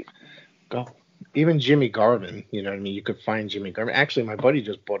be cheap. Go. Even Jimmy Garvin, you know what I mean? You could find Jimmy Garvin. Actually, my buddy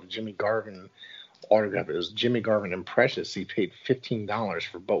just bought a Jimmy Garvin autograph. It was Jimmy Garvin and Precious. He paid $15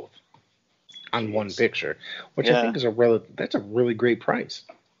 for both on one picture, which I think is that's a really great price.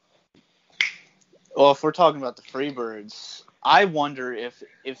 Well, if we're talking about the Freebirds, I wonder if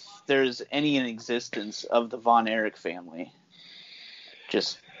there's any in existence of the Von Erich family.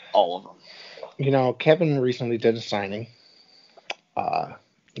 Just all of them. Kevin recently did a signing.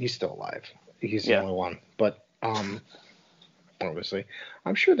 He's still alive. He's the only one. But obviously,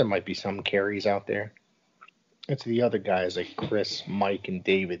 I'm sure there might be some carries out there. It's the other guys like Chris, Mike, and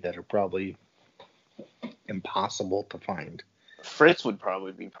David that are probably impossible to find. Fritz would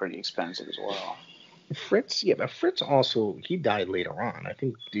probably be pretty expensive as well. Fritz, yeah, but Fritz also, he died later on. I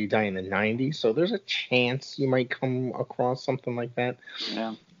think he died in the 90s, so there's a chance you might come across something like that.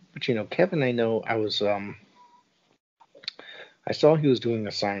 Yeah. But, Kevin, I know I was, I saw he was doing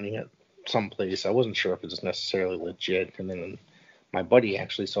a signing at some place. I wasn't sure if it was necessarily legit, and then my buddy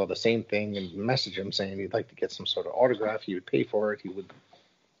actually saw the same thing and messaged him saying he'd like to get some sort of autograph. He would pay for it. He would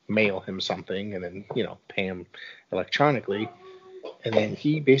mail him something and then, pay him electronically. And then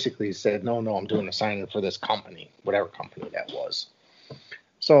he basically said, no, I'm doing a signing for this company, whatever company that was.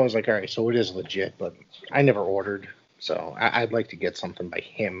 So I was like, all right, so it is legit, but I never ordered. So I'd like to get something by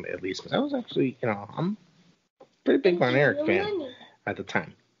him at least. Because I was actually, I'm a pretty big Von Erich fan at the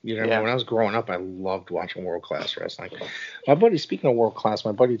time. When I was growing up, I loved watching World Class Wrestling. My buddy, speaking of World Class,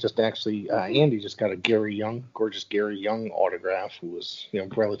 my buddy just actually, Andy just got a gorgeous Gary Young autograph, who was,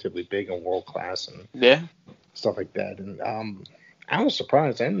 relatively big in World Class and stuff like that. And I was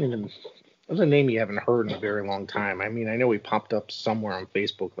surprised. It was a name you haven't heard in a very long time. I mean, I know he popped up somewhere on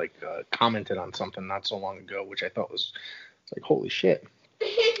Facebook, commented on something not so long ago, which I thought was like, holy shit.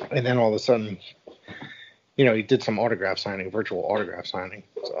 And then all of a sudden, he did some virtual autograph signing.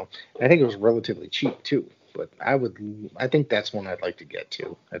 So I think it was relatively cheap too. But I think that's one I'd like to get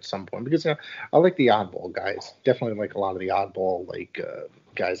to at some point because I like the oddball guys. Definitely like a lot of the oddball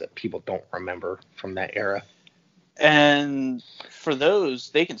guys that people don't remember from that era. And for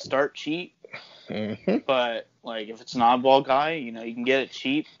those, they can start cheap, Mm-hmm. But like if it's an oddball guy, you know, you can get it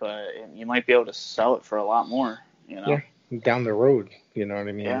cheap, but you might be able to sell it for a lot more. You know. Yeah, down the road. You know what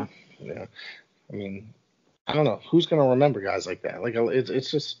I Yeah. mean? Yeah. I mean, I don't know who's gonna remember guys like that. Like it's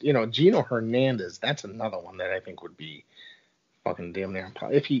just Gino Hernandez. That's another one that I think would be fucking damn near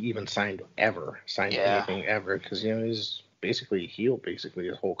impossible if he even signed Yeah. anything ever, because he's basically a heel basically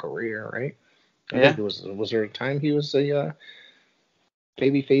his whole career, right? I Yeah. think was there a time he was a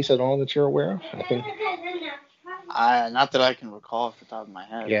baby face at all that you're aware of? I think. Not that I can recall off the top of my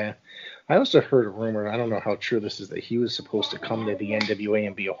head. Yeah. I also heard a rumor, I don't know how true this is, that he was supposed to come to the NWA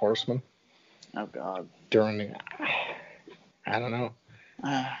and be a horseman. Oh God. During the, I don't know.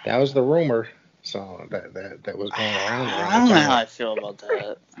 That was the rumor. So that was going around. I don't know how I feel about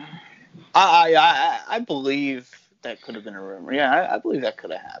that. I believe that could have been a rumor. Yeah, I believe that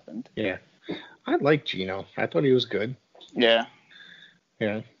could have happened. Yeah. I like Gino. I thought he was good. Yeah.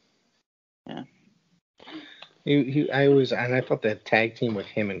 Yeah. Yeah. I thought that tag team with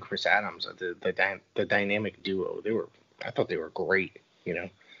him and Chris Adams, the dynamic duo, I thought they were great.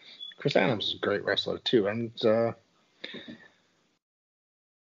 Chris Adams is a great wrestler too, and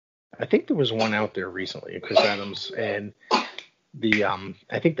I think there was one out there recently, Chris Adams, and I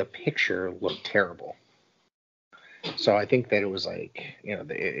think the picture looked terrible. So I think that it was like,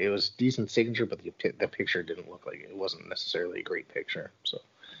 it was decent signature, but the picture didn't look like it wasn't necessarily a great picture. So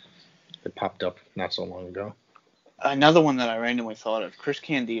it popped up not so long ago. Another one that I randomly thought of, Chris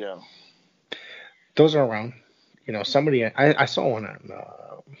Candido. Those are around. Somebody I saw one on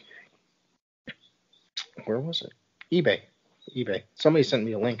where was it? eBay. Somebody sent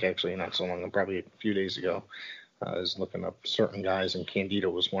me a link actually not so long, probably a few days ago. I was looking up certain guys, and Candido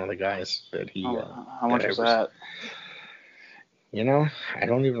was one of the guys that he. How much was that? I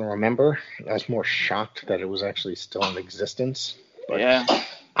don't even remember. I was more shocked that it was actually still in existence. But yeah.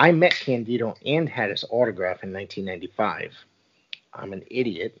 I met Candido and had his autograph in 1995. I'm an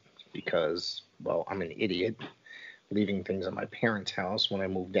idiot because, I'm an idiot leaving things at my parents' house when I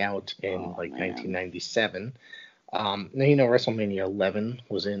moved out in 1997. Now, WrestleMania 11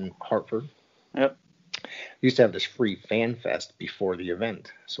 was in Hartford. Yep. We used to have this free fan fest before the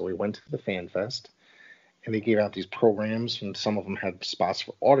event. So we went to the fan fest, and they gave out these programs, and some of them had spots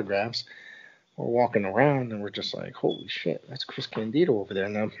for autographs. We're walking around, and we're just like, holy shit, that's Chris Candido over there.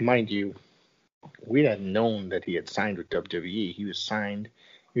 Now, mind you, we had known that he had signed with WWE. He was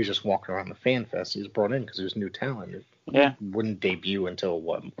just walking around the fan fest. He was brought in because he was new talent. Yeah. Wouldn't debut until,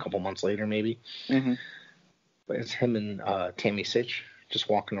 a couple months later, maybe? Mm-hmm. But it's him and Tammy Sitch just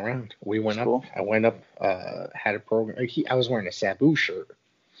walking around. We went up. Cool. I went up, had a program. I was wearing a Sabu shirt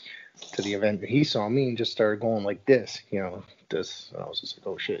to the event. He saw me and just started going like this, this. And I was just like,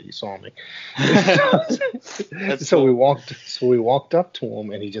 oh shit, he saw me. So cool. we walked up to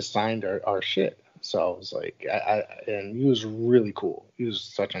him, and he just signed our shit. So I was like, and he was really cool. He was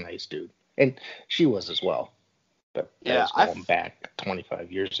such a nice dude, and she was as well. But that was going back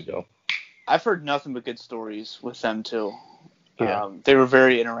 25 years ago. I've heard nothing but good stories with them too. Yeah. They were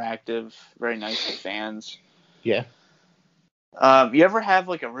very interactive, very nice to fans. Yeah. You ever have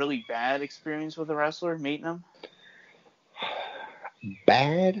like a really bad experience with a wrestler meeting them?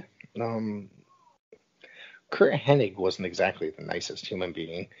 Bad? Kurt Hennig wasn't exactly the nicest human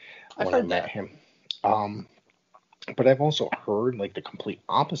being when I met him. But I've also heard like the complete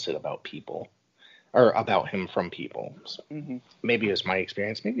opposite about people, or about him from people. So maybe it was my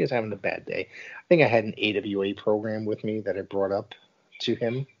experience. Maybe he was having a bad day. I think I had an AWA program with me that I brought up to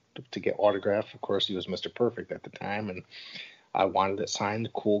him to get autograph. Of course, he was Mr. Perfect at the time, and I wanted to sign the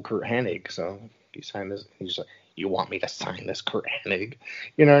cool Kurt Hennig. So he signed this. He's like, "You want me to sign this Kurt Hennig?"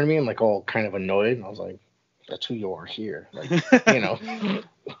 You know what I mean? Like all kind of annoyed. And I was like, "That's who you are here." Like, and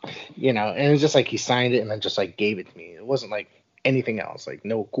it's just like he signed it and then just like gave it to me. It wasn't like anything else, like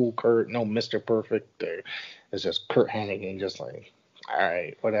no cool Kurt, no Mr. Perfect, or it's just Kurt Hennig, and just like, all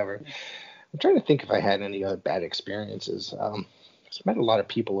right, whatever. I'm trying to think if I had any other bad experiences. I've met a lot of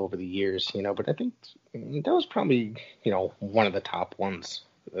people over the years, but I think that was probably, one of the top ones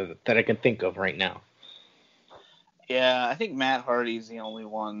that I can think of right now. Yeah, I think Matt Hardy's the only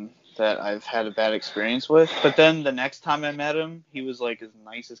one that I've had a bad experience with. But then the next time I met him, he was like as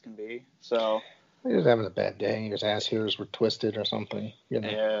nice as can be. So. He was having a bad day. His ass hairs were twisted or something.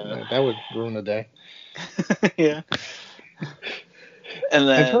 Yeah. That would ruin a day. Yeah. And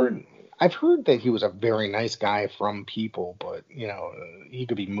then I've heard that he was a very nice guy from people, but he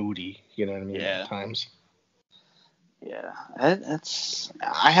could be moody. You know what I mean? Yeah. At times. Yeah,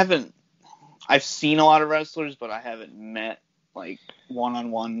 I've seen a lot of wrestlers, but I haven't met like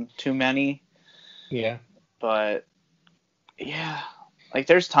one-on-one too many. Yeah. But yeah, like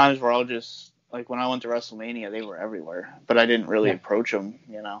there's times where I'll just Like, when I went to WrestleMania, they were everywhere. But I didn't really approach them,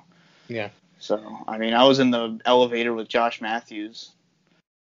 you know? Yeah. So, I mean, I was in the elevator with Josh Matthews.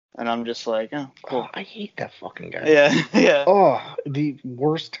 And I'm just like, oh, cool. Oh, I hate that fucking guy. Yeah, yeah. Oh, the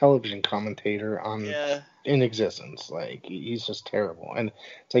worst television commentator Yeah. in existence. Like, he's just terrible. And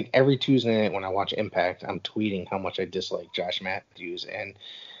it's like every Tuesday night when I watch Impact, I'm tweeting how much I dislike Josh Matthews, and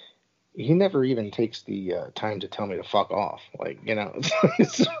he never even takes the time to tell me to fuck off. Like, you know,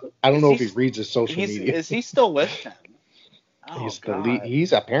 I don't know if he reads his social media. Is he still with them? Oh, He's the God. lead.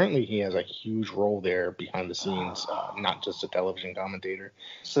 He's apparently he has a huge role there behind the scenes, not just a television commentator.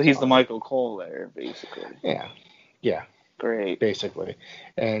 So he's the Michael Cole there, basically. Yeah. Great. Basically,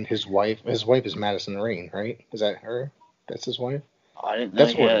 and his wife is Madison Rain, right? Is that her? That's his wife. I didn't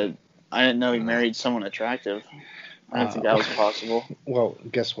know. I didn't know he married someone attractive. I didn't think that was possible. Well,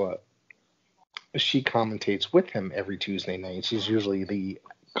 guess what? She commentates with him every Tuesday night. She's usually the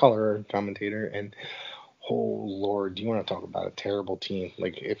color commentator, and oh Lord, do you want to talk about a terrible team?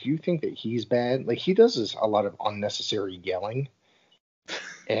 Like, if you think that he's bad, like he does a lot of unnecessary yelling,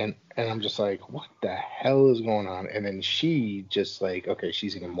 and I'm just like, what the hell is going on? And then she just like, okay,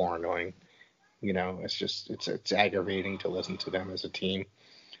 she's even more annoying. You know, it's aggravating to listen to them as a team.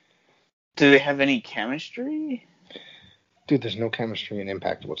 Do they have any chemistry? Dude, there's no chemistry and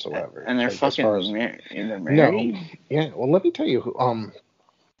Impact whatsoever. And they're like, fucking married. No. Yeah. Well, let me tell you.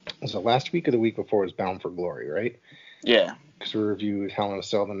 Was the last week or the week before was Bound for Glory, right? Yeah. Because we reviewed Hell in a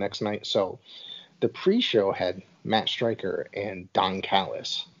Cell the next night. So the pre-show had Matt Stryker and Don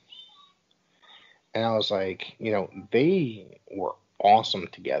Callis, and I was like, you know, they were awesome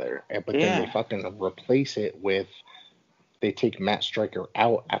together, but then they fucking replace it with they take Matt Stryker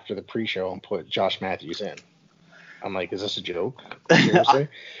out after the pre-show and put Josh Matthews in. I'm like, is this a joke? Seriously?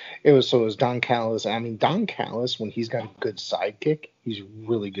 It was Don Callis. I mean, Don Callis, when he's got a good sidekick, he's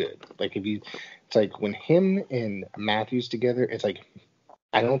really good. Like, it's like when him and Matthews together, it's like,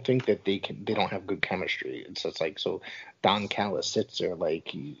 I don't think that they don't have good chemistry. It's like, so Don Callis sits there like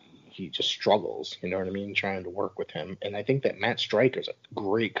he just struggles, you know what I mean, trying to work with him. And I think that Matt Stryker's a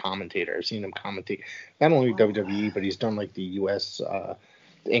great commentator. I've seen him commentate not only WWE, but he's done like the U.S.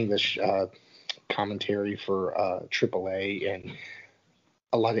 English commentary for AAA and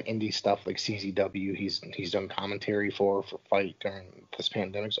a lot of indie stuff like CZW. He's done commentary for Fight during this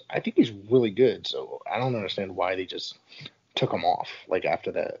pandemic. So I think he's really good. So I don't understand why they just took him off like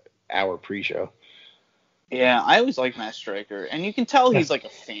after that hour pre-show. Yeah, I always like Matt Stryker, and you can tell he's like a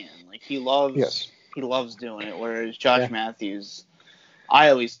fan. Like he loves doing it. Whereas Josh Matthews, I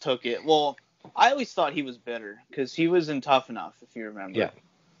always took it. Well, I always thought he was bitter because he was in Tough Enough, if you remember. Yeah.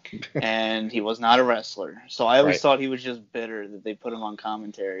 And he was not a wrestler, so I always thought he was just bitter that they put him on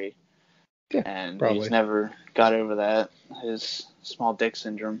commentary. Yeah, and probably. He's never got over that, his small dick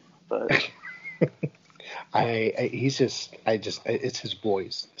syndrome. But it's his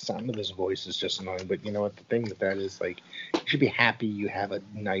voice. The sound of his voice is just annoying. But you know what? The thing with that is, like, you should be happy you have a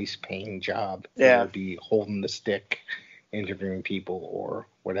nice paying job. Yeah. Be holding the stick, interviewing people or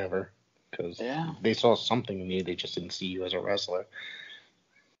whatever. Because they saw something in you. They just didn't see you as a wrestler.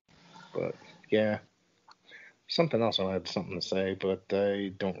 But yeah, something else. I had something to say, but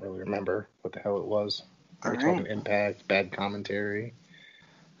I don't really remember what the hell it was. We're talking Impact, bad commentary.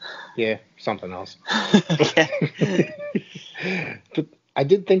 Yeah, something else. But I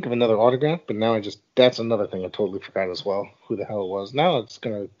did think of another autograph, but now that's another thing I totally forgot as well. Who the hell it was? Now it's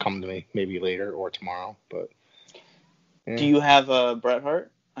gonna come to me maybe later or tomorrow. But do you have a Bret Hart?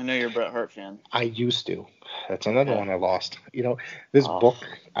 I know you're a Bret Hart fan. I used to. That's another one I lost. You know, this book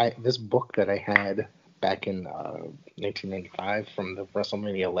that I had back in 1995 from the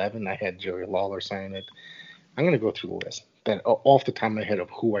WrestleMania 11, I had Jerry Lawler sign it. I'm going to go through the list. Then off the top of my head of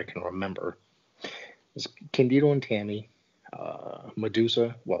who I can remember. It's Candido and Tammy,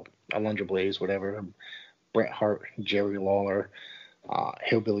 Medusa, Alundra Blaze, whatever, Bret Hart, Jerry Lawler,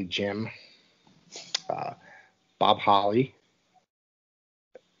 Hillbilly Jim, Bob Holly.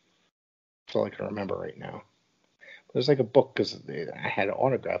 That's all I can remember right now. There's like a book because I had it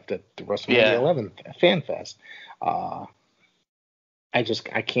autographed at the WrestleMania 11 Fan Fest. I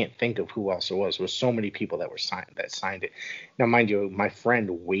can't think of who else it was. There were so many people that signed it. Now, mind you, my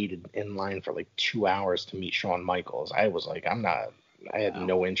friend waited in line for like 2 hours to meet Shawn Michaels. I was like, I had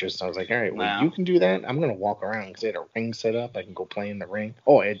no interest. I was like, all right, well, you can do that. I'm going to walk around because they had a ring set up. I can go play in the ring.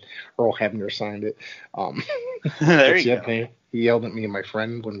 Oh, I had Earl Hebner signed it. There you go. He yelled at me and my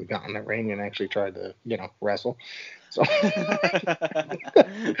friend when we got in the ring and actually tried to, wrestle. So,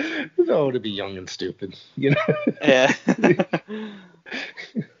 to be young and stupid, Yeah.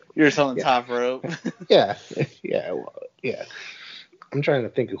 You're selling top rope. Yeah. I'm trying to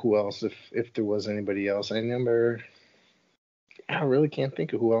think of who else, if there was anybody else. I really can't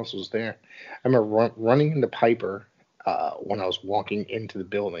think of who else was there. I remember running into Piper when I was walking into the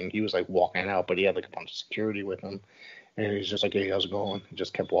building. He was like walking out, but he had like a bunch of security with him. And he was just like, hey, how's it going? And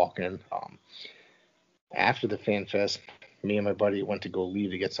just kept walking. After the fan fest, me and my buddy went to go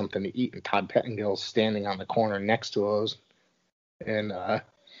leave to get something to eat, and Todd Pettingill's standing on the corner next to us. And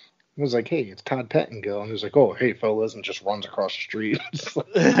he was like, hey, it's Todd Pettingill. And he was like, oh, hey, fellas, and just runs across the street.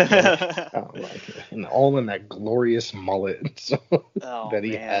 And all in that glorious mullet that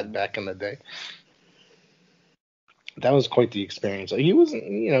he had back in the day. That was quite the experience. He wasn't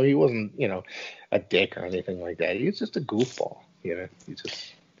a dick or anything like that. He was just a goofball,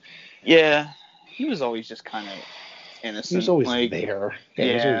 Yeah, he was always just kind of innocent. He was always there. Yeah,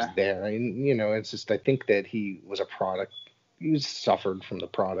 he was always there. And, it's just, I think that he was a product. He suffered from the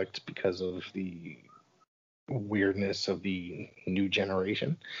product because of the weirdness of the new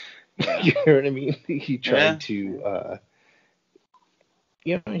generation. You know what I mean? He tried to,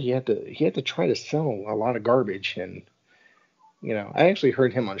 he had to try to sell a lot of garbage. And, I actually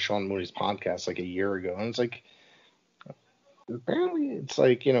heard him on Sean Mooney's podcast like a year ago. And it's like, apparently it's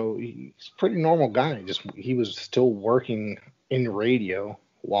like, he's a pretty normal guy. Just, he was still working in radio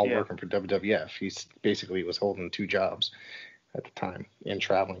while working for WWF. He basically was holding 2 jobs at the time and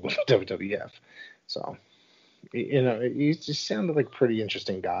traveling with WWF. So, he just sounded like a pretty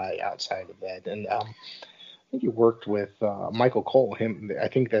interesting guy outside of that. And I think he worked with Michael Cole. I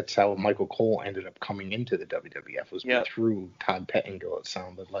think that's how Michael Cole ended up coming into the WWF was through Todd Pettingill, it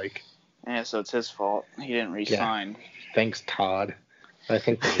sounded like. Yeah, so it's his fault. He didn't re-sign. Yeah. Thanks, Todd. I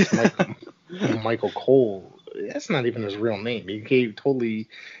think that was Michael Cole. That's not even his real name. He totally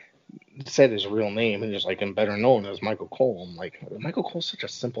said his real name and just like, I'm better known as Michael Cole. I'm like, Michael Cole's such a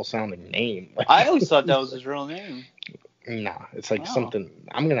simple sounding name. I always thought that was his real name. Nah, it's like something.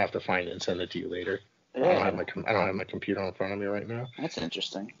 I'm gonna have to find it and send it to you later. Yeah. I don't have my computer in front of me right now. That's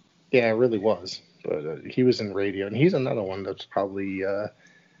interesting. Yeah, it really was. But he was in radio, and he's another one that's probably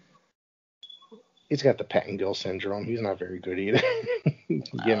he's got the Pettingill syndrome. He's not very good either.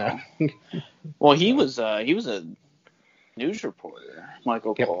 Well, he was a news reporter,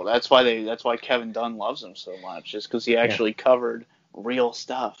 Michael Cole. That's why Kevin Dunn loves him so much, just because he actually covered real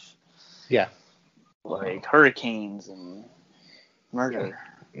stuff. Yeah. Like hurricanes and murder.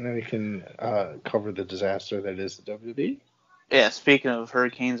 And then we can cover the disaster that is the WWE. Yeah, speaking of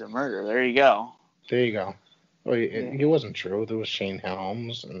hurricanes and murder, there you go. There you go. Well, it wasn't true. There was Shane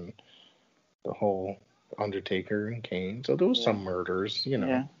Helms and the whole Undertaker and Kane. So there was some murders,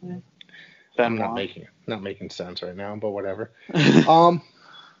 Yeah. I'm not making sense right now, but whatever.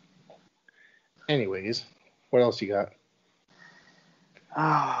 Anyways, what else you got?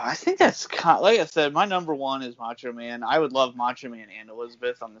 I think that's like I said. My number one is Macho Man. I would love Macho Man and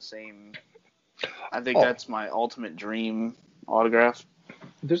Elizabeth on the same. I think that's my ultimate dream autograph.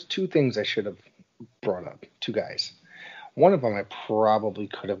 There's 2 things I should have brought up. 2 guys. One of them I probably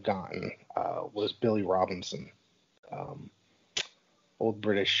could have gotten was Billy Robinson, old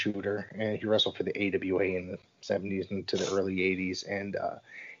British shooter, and he wrestled for the AWA in the 70s into the early 80s, and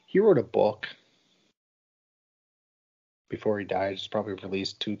he wrote a book before he died. It's probably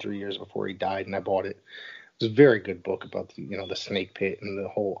released 2-3 years before he died, and I bought it. It was a very good book about the snake pit and the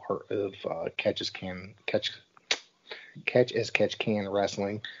whole art of catch as catch can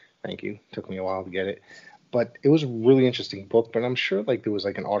wrestling. Thank you. Took me a while to get it. But it was a really interesting book, but I'm sure like there was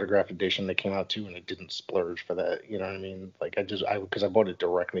like an autograph edition that came out too, and it didn't splurge for that. You know what I mean? Like because I bought it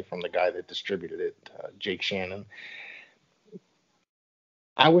directly from the guy that distributed it, Jake Shannon.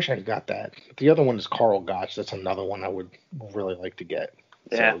 I wish I got that. The other one is Carl Gotch. That's another one I would really like to get.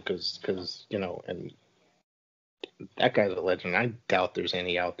 Yeah. Because and that guy's a legend. I doubt there's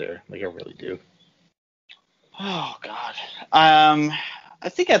any out there. Like I really do. Oh God. I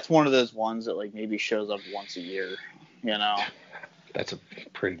think that's one of those ones that like maybe shows up once a year. That's a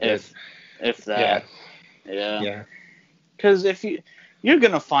pretty good. If that. Yeah. Because if you're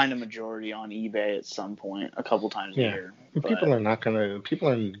gonna find a majority on eBay at some point, a couple times a year. People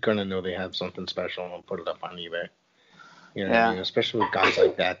are gonna know they have something special and they'll put it up on eBay. You know what I mean? Especially with guys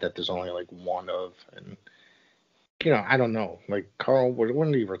like that there's only like one of, and I don't know. Like Carl,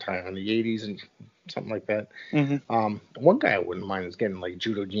 when did he retire? In the 80s and something like that. Mm-hmm. One guy I wouldn't mind is getting like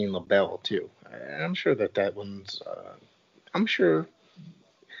Judo Gene LaBelle too. I'm sure that one's. I'm sure.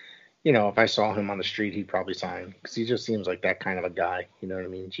 If I saw him on the street, he'd probably sign because he just seems like that kind of a guy. You know what I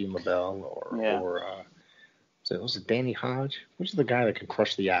mean? Gene LaBelle or was it Danny Hodge? Who's the guy that can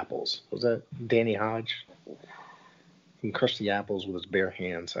crush the apples? Was that Danny Hodge? He can crush the apples with his bare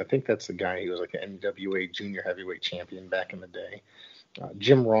hands. I think that's the guy. He was like an NWA junior heavyweight champion back in the day.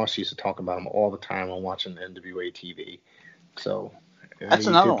 Jim Ross used to talk about him all the time when watching NWA TV. So That's he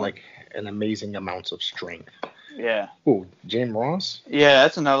another did one. like an amazing amounts of strength. Yeah. Ooh, Jim Ross? Yeah,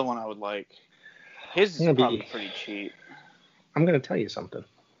 that's another one I would like. His is I'm gonna probably pretty cheap. I'm gonna tell you something.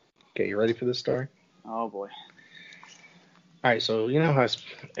 Okay, you ready for this story? Oh boy. All right, so you know how,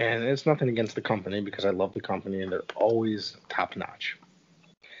 and it's nothing against the company because I love the company and they're always top notch.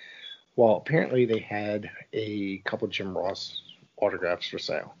 Well, apparently they had a couple Jim Ross autographs for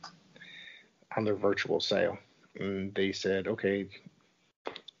sale on their virtual sale, and they said, okay,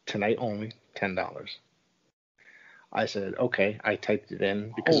 tonight only, $10. I said, okay. I typed it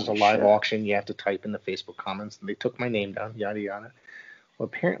in because it's a Holy live shit. auction. You have to type in the Facebook comments, and they took my name down, yada yada. Well,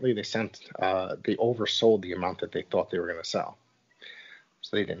 apparently they oversold the amount that they thought they were going to sell,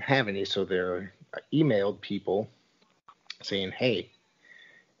 so they didn't have any. So they emailed people saying, hey,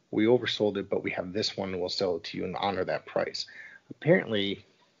 we oversold it, but we have this one, and we'll sell it to you and honor that price. Apparently,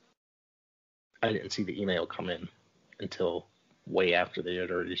 I didn't see the email come in until way after they had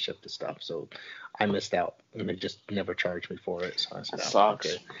already shipped the stuff. So I missed out, and they just never charged me for it. So I said, That oh, sucks.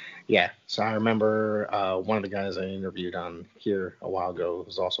 okay. Yeah. So I remember one of the guys I interviewed on here a while ago,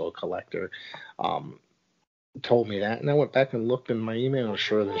 who's also a collector, told me that, and I went back and looked in my email, and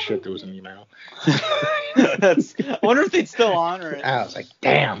sure than shit, there was an email. I wonder if they'd still honor it. I was like,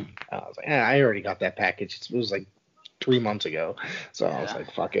 damn. I was like, I already got that package. It was like 3 months ago. So I was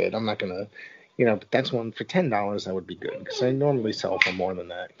like, fuck it. I'm not going to, but that's one for $10. That would be good because I normally sell for more than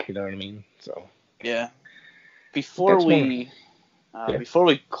that. You know what I mean? So Yeah. Before we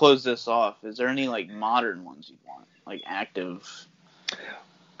close this off, is there any like modern ones you want, like active?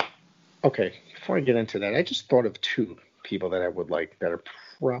 Okay, before I get into that, I just thought of two people that I would like that are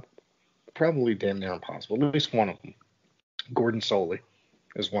probably damn near impossible. At least one of them. Gordon Soley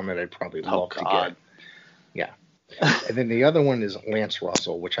is one that I'd probably love to get. Yeah. And then the other one is Lance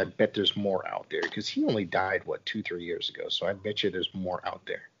Russell, which I bet there's more out there because he only died, 2-3 years ago. So I bet you there's more out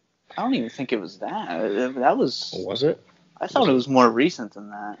there. I don't even think it was that. That was. Was it? I thought it was more recent than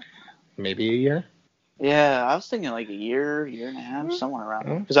that. Maybe a year? Yeah, I was thinking like a year and a half, somewhere around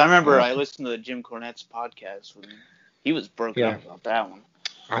there. Because I remember I listened to Jim Cornette's podcast when he was broken up about that one.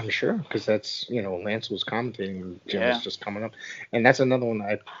 I'm sure, because that's, Lance was commentating and Jim was just coming up. And that's another one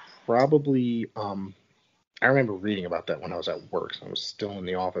I probably, I remember reading about that when I was at work. So I was still in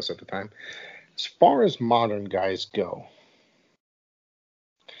the office at the time. As far as modern guys go,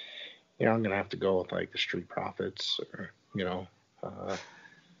 I'm going to have to go with like the Street Profits or, no,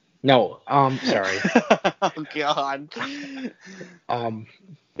 sorry. Oh, God.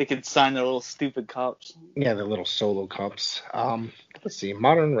 They could sign their little stupid cups. Yeah, the little solo cups. Let's see,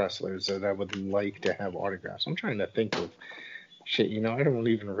 modern wrestlers that I would like to have autographs. I'm trying to think of shit. I don't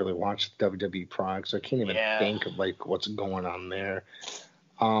even really watch WWE Prague, so I can't even think of like what's going on there.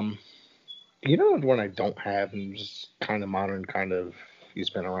 One I don't have, and just kind of modern, he's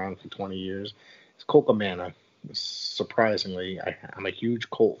been around for 20 years. It's Colt Cabana. Surprisingly, I'm a huge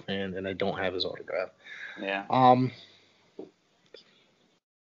Colt fan, and I don't have his autograph. Yeah.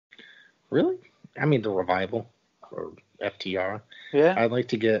 Really? I mean, the Revival or FTR. Yeah. I'd like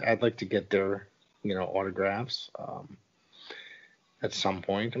to get their, autographs. At some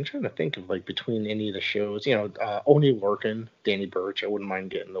point, I'm trying to think of like between any of the shows. Oney Lorcan, Danny Burch. I wouldn't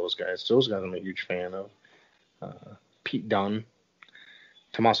mind getting those guys. Those guys I'm a huge fan of. Pete Dunne,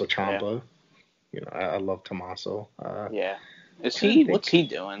 Tommaso Ciampa. Yeah. I love Tommaso. Yeah. What's he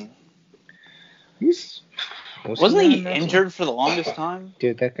doing? Wasn't he injured for the longest time?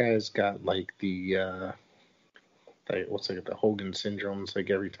 Dude, that guy's got like the what's like the Hogan syndrome. It's like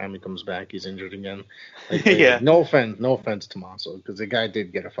every time he comes back, he's injured again. Like, no offense, Tommaso, because the guy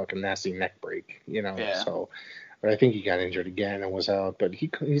did get a fucking nasty neck break, Yeah. So, but I think he got injured again and was out. But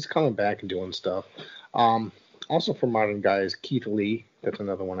he's coming back and doing stuff. Also for modern guys, Keith Lee. That's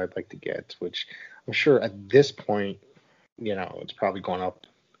another one I'd like to get, which I'm sure at this point, it's probably going up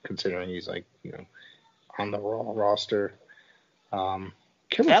considering he's like, on the Raw roster.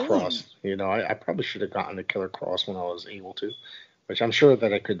 Killer Cross, I probably should have gotten the Killer Cross when I was able to, which I'm sure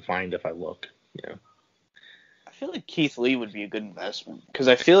that I could find if I look. I feel like Keith Lee would be a good investment because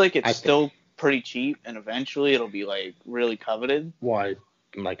I feel like it's still pretty cheap, and eventually it'll be like really coveted. Why?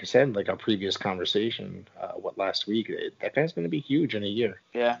 Like I said, like our previous conversation, last week, that guy's going to be huge in a year.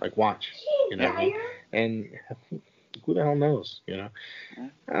 Yeah. Like watch, and who the hell knows,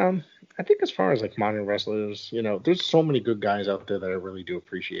 I think as far as like modern wrestlers, there's so many good guys out there that I really do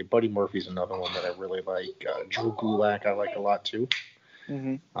appreciate. Buddy Murphy's another one that I really like. Drew Gulak I like a lot too.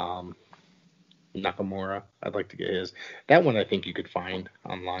 Mm-hmm. Nakamura, I'd like to get his. That one I think you could find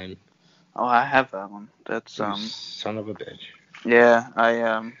online. Oh, I have that one. That's son of a bitch. Yeah,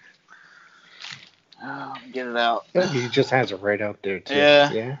 get it out. He just has it right out there too.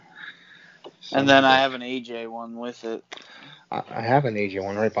 Yeah. Yeah. And then I have an AJ one with it. I have an AJ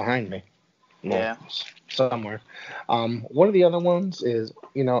one right behind me. Well, yeah. Somewhere. One of the other ones is,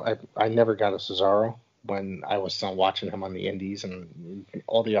 I never got a Cesaro when I was watching him on the Indies, and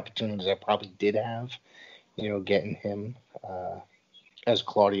all the opportunities I probably did have, getting him as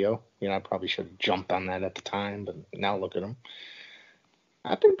Claudio. I probably should have jumped on that at the time, but now look at him.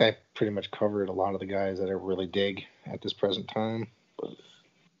 I think that pretty much covered a lot of the guys that I really dig at this present time. But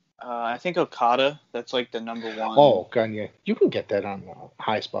I think Okada, that's like the number one. Oh, God, yeah. You can get that on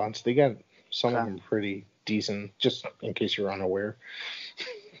high spots. They got some of them pretty decent, just in case you're unaware.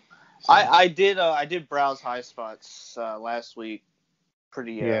 So. I did browse high spots last week.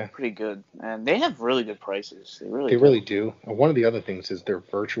 Pretty good, and they have really good prices. They really do. And one of the other things is their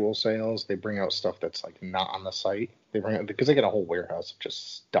virtual sales. They bring out stuff that's like not on the site. They bring out, because they got a whole warehouse of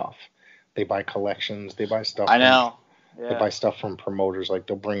just stuff. They buy collections. They buy stuff. I know. Yeah. They buy stuff from promoters. Like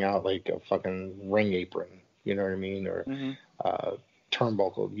they'll bring out like a fucking ring apron. You know what I mean? Or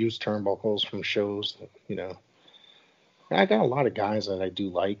used turnbuckles from shows. I got a lot of guys that I do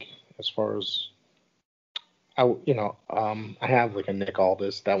like as far as. I have like a Nick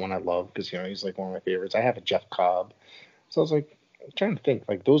Aldis, that one I love because he's like one of my favorites. I have a Jeff Cobb, so I was like trying to think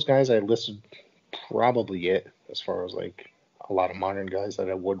like those guys I listed probably it as far as like a lot of modern guys that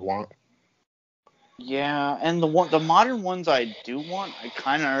I would want. Yeah, and the modern ones I do want, I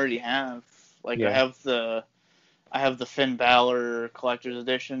kind of already have. Like I have the Finn Balor Collector's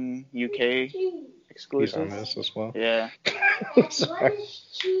Edition UK exclusive. He's on this as well. Yeah.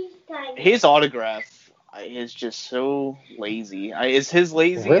 His autograph is just so lazy. Is his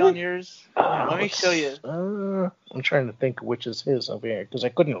lazy on yours? Let me show you. I'm trying to think which is his over here because I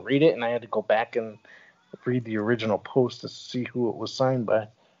couldn't read it and I had to go back and read the original post to see who it was signed by.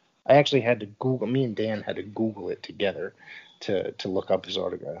 I actually had to Google. Me and Dan had to Google it together to look up his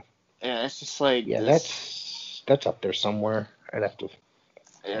autograph. Yeah, it's just like that's up there somewhere. I'd have to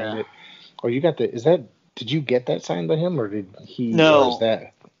find it. Oh, you got the? Is that? Did you get that signed by him or did he? No. Or is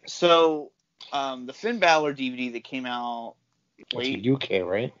that? So, the Finn Balor DVD that came out late UK,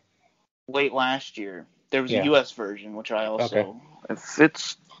 right? Late last year. There was a US version, which I also. Okay.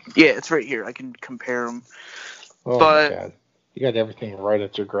 It's right here. I can compare them. Oh my God. You got everything right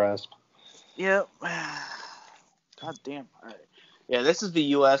at your grasp. Yep. God damn. All right. Yeah, this is the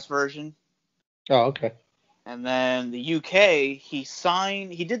US version. Oh, okay. And then the UK, he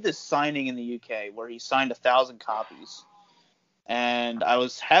did this signing in the UK where he signed 1,000 copies. And I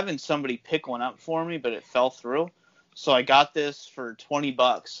was having somebody pick one up for me, but it fell through. So I got this for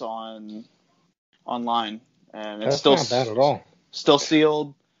 $20 online. And it's not bad at all. Still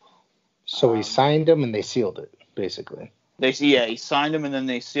sealed. So he signed them and they sealed it, basically. He signed them and then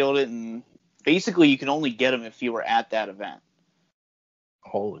they sealed it, and basically you can only get them if you were at that event.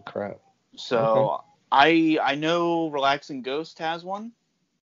 Holy crap! So I know Relaxing Ghost has one,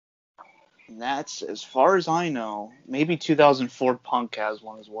 and that's as far as I know. Maybe 2004 Punk has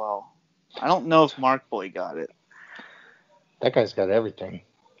one as well. I don't know if Mark Boy got it. That guy's got everything,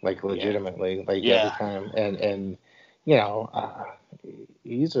 like legitimately, every time, and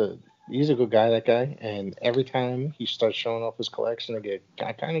he's a good guy, that guy, and every time he starts showing off his collection,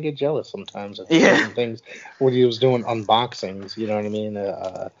 I kind of get jealous sometimes of certain things. When he was doing unboxings, you know what I mean?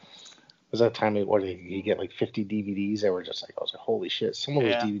 Was that time he get like 50 DVDs that were just like, I was like, holy shit! Some of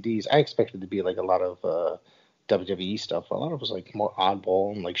those DVDs I expected to be like a lot of WWE stuff. A lot of it was like more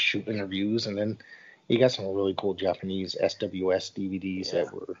oddball and like shoot interviews, and then he got some really cool Japanese SWS DVDs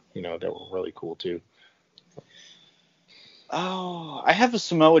that were really cool too. Oh, I have a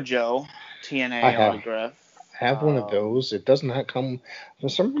Samoa Joe TNA autograph. I have one of those. It does not come. For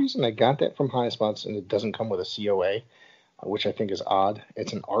some reason, I got that from High Spots, and it doesn't come with a COA, which I think is odd.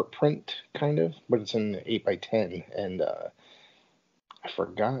 It's an art print, kind of, but it's an 8x10, and I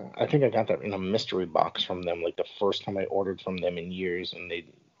forgot. I think I got that in a mystery box from them, like the first time I ordered from them in years, and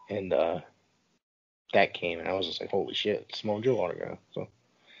that came, and I was just like, holy shit, Samoa Joe autograph. So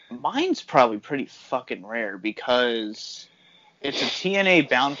mine's probably pretty fucking rare because it's a TNA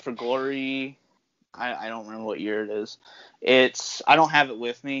Bound for Glory. I don't remember what year it is. I don't have it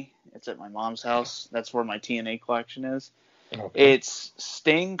with me. It's at my mom's house. That's where my TNA collection is. Okay. It's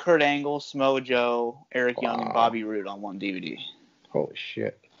Sting, Kurt Angle, Samoa Joe, Eric Young, and Bobby Roode on one DVD. Holy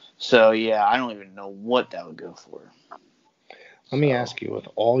shit. So, yeah, I don't even know what that would go for. Let me ask you, with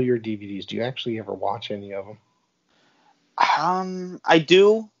all your DVDs, do you actually ever watch any of them? I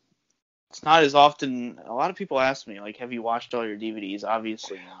do. it's not as often. A lot of people ask me, like, have you watched all your DVDs?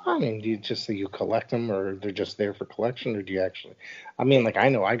 Obviously not. I mean, do you just say you collect them, or they're just there for collection, or do you actually? I mean, like, I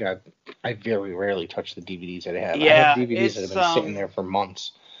know I very rarely touch the DVDs that I have. Yeah, I have DVDs that have been sitting there for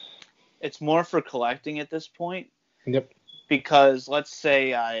months. It's more for collecting at this point. Yep. Because let's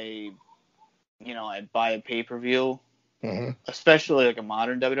say I buy a pay-per-view, especially like a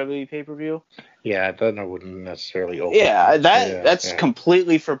modern WWE pay-per-view. Yeah, then I wouldn't necessarily open. Yeah, that's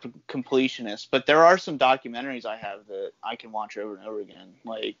completely for completionists. But there are some documentaries I have that I can watch over and over again,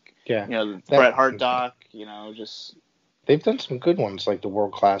 like the Bret Hart doc. Just they've done some good ones, like the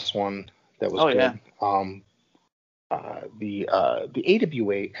World Class one that was good. Yeah. The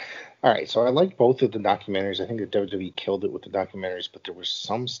AWA. All right, so I like both of the documentaries. I think the WWE killed it with the documentaries, but there was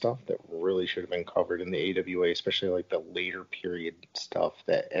some stuff that really should have been covered in the AWA, especially like the later period stuff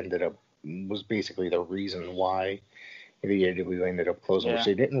that was basically the reason why the AWA ended up closing, which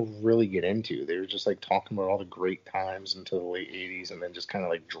they didn't really get into. They were just like talking about all the great times until the late 80s and then just kind of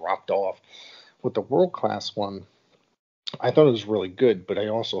like dropped off. With the World Class one, I thought it was really good, but I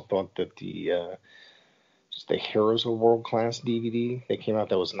also thought that the Heroes of World Class DVD that came out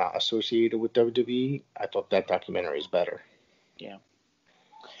that was not associated with WWE, I thought that documentary is better. Yeah.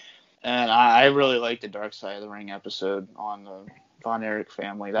 And I really liked the Dark Side of the Ring episode on the Von Erich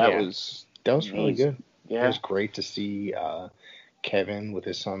family. That was really good. Yeah. It was great to see Kevin with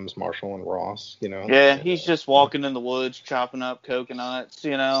his sons Marshall and Ross, Yeah, he's just walking in the woods, chopping up coconuts,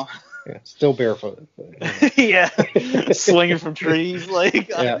 Yeah, still barefoot. Yeah, swinging from trees, like.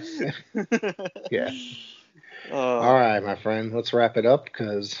 Yeah. Yeah. All right, my friend, let's wrap it up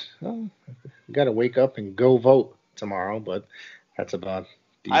because we got to wake up and go vote tomorrow, but that's about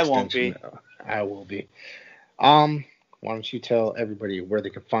the extension. I won't be. I will be. Why don't you tell everybody where they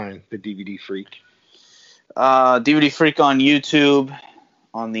can find the DVD Freak? DVD Freak on YouTube,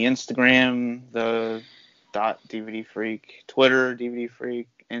 on the Instagram, the .DVDFreak, Twitter, DVD Freak,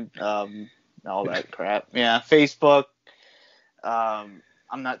 and all that crap. Yeah, Facebook.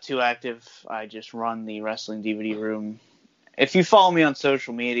 I'm not too active. I just run the Wrestling DVD Room. If you follow me on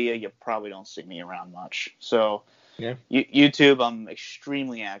social media, you probably don't see me around much. So, yeah. YouTube, I'm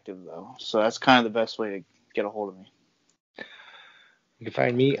extremely active, though. So that's kind of the best way to get a hold of me. You can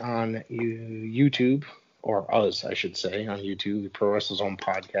find me on YouTube, or us, I should say, on YouTube, the Pro Wrestle Zone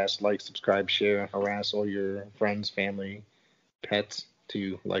Podcast. Like, subscribe, share, harass all your friends, family, pets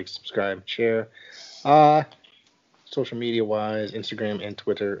to like, subscribe, share. Social media wise, Instagram and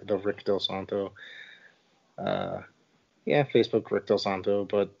Twitter, the Rick Del Santo. Facebook, Rick Del Santo,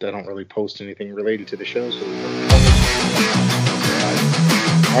 but I don't really post anything related to the show. So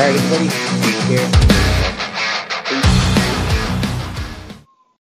all right, everybody, take care.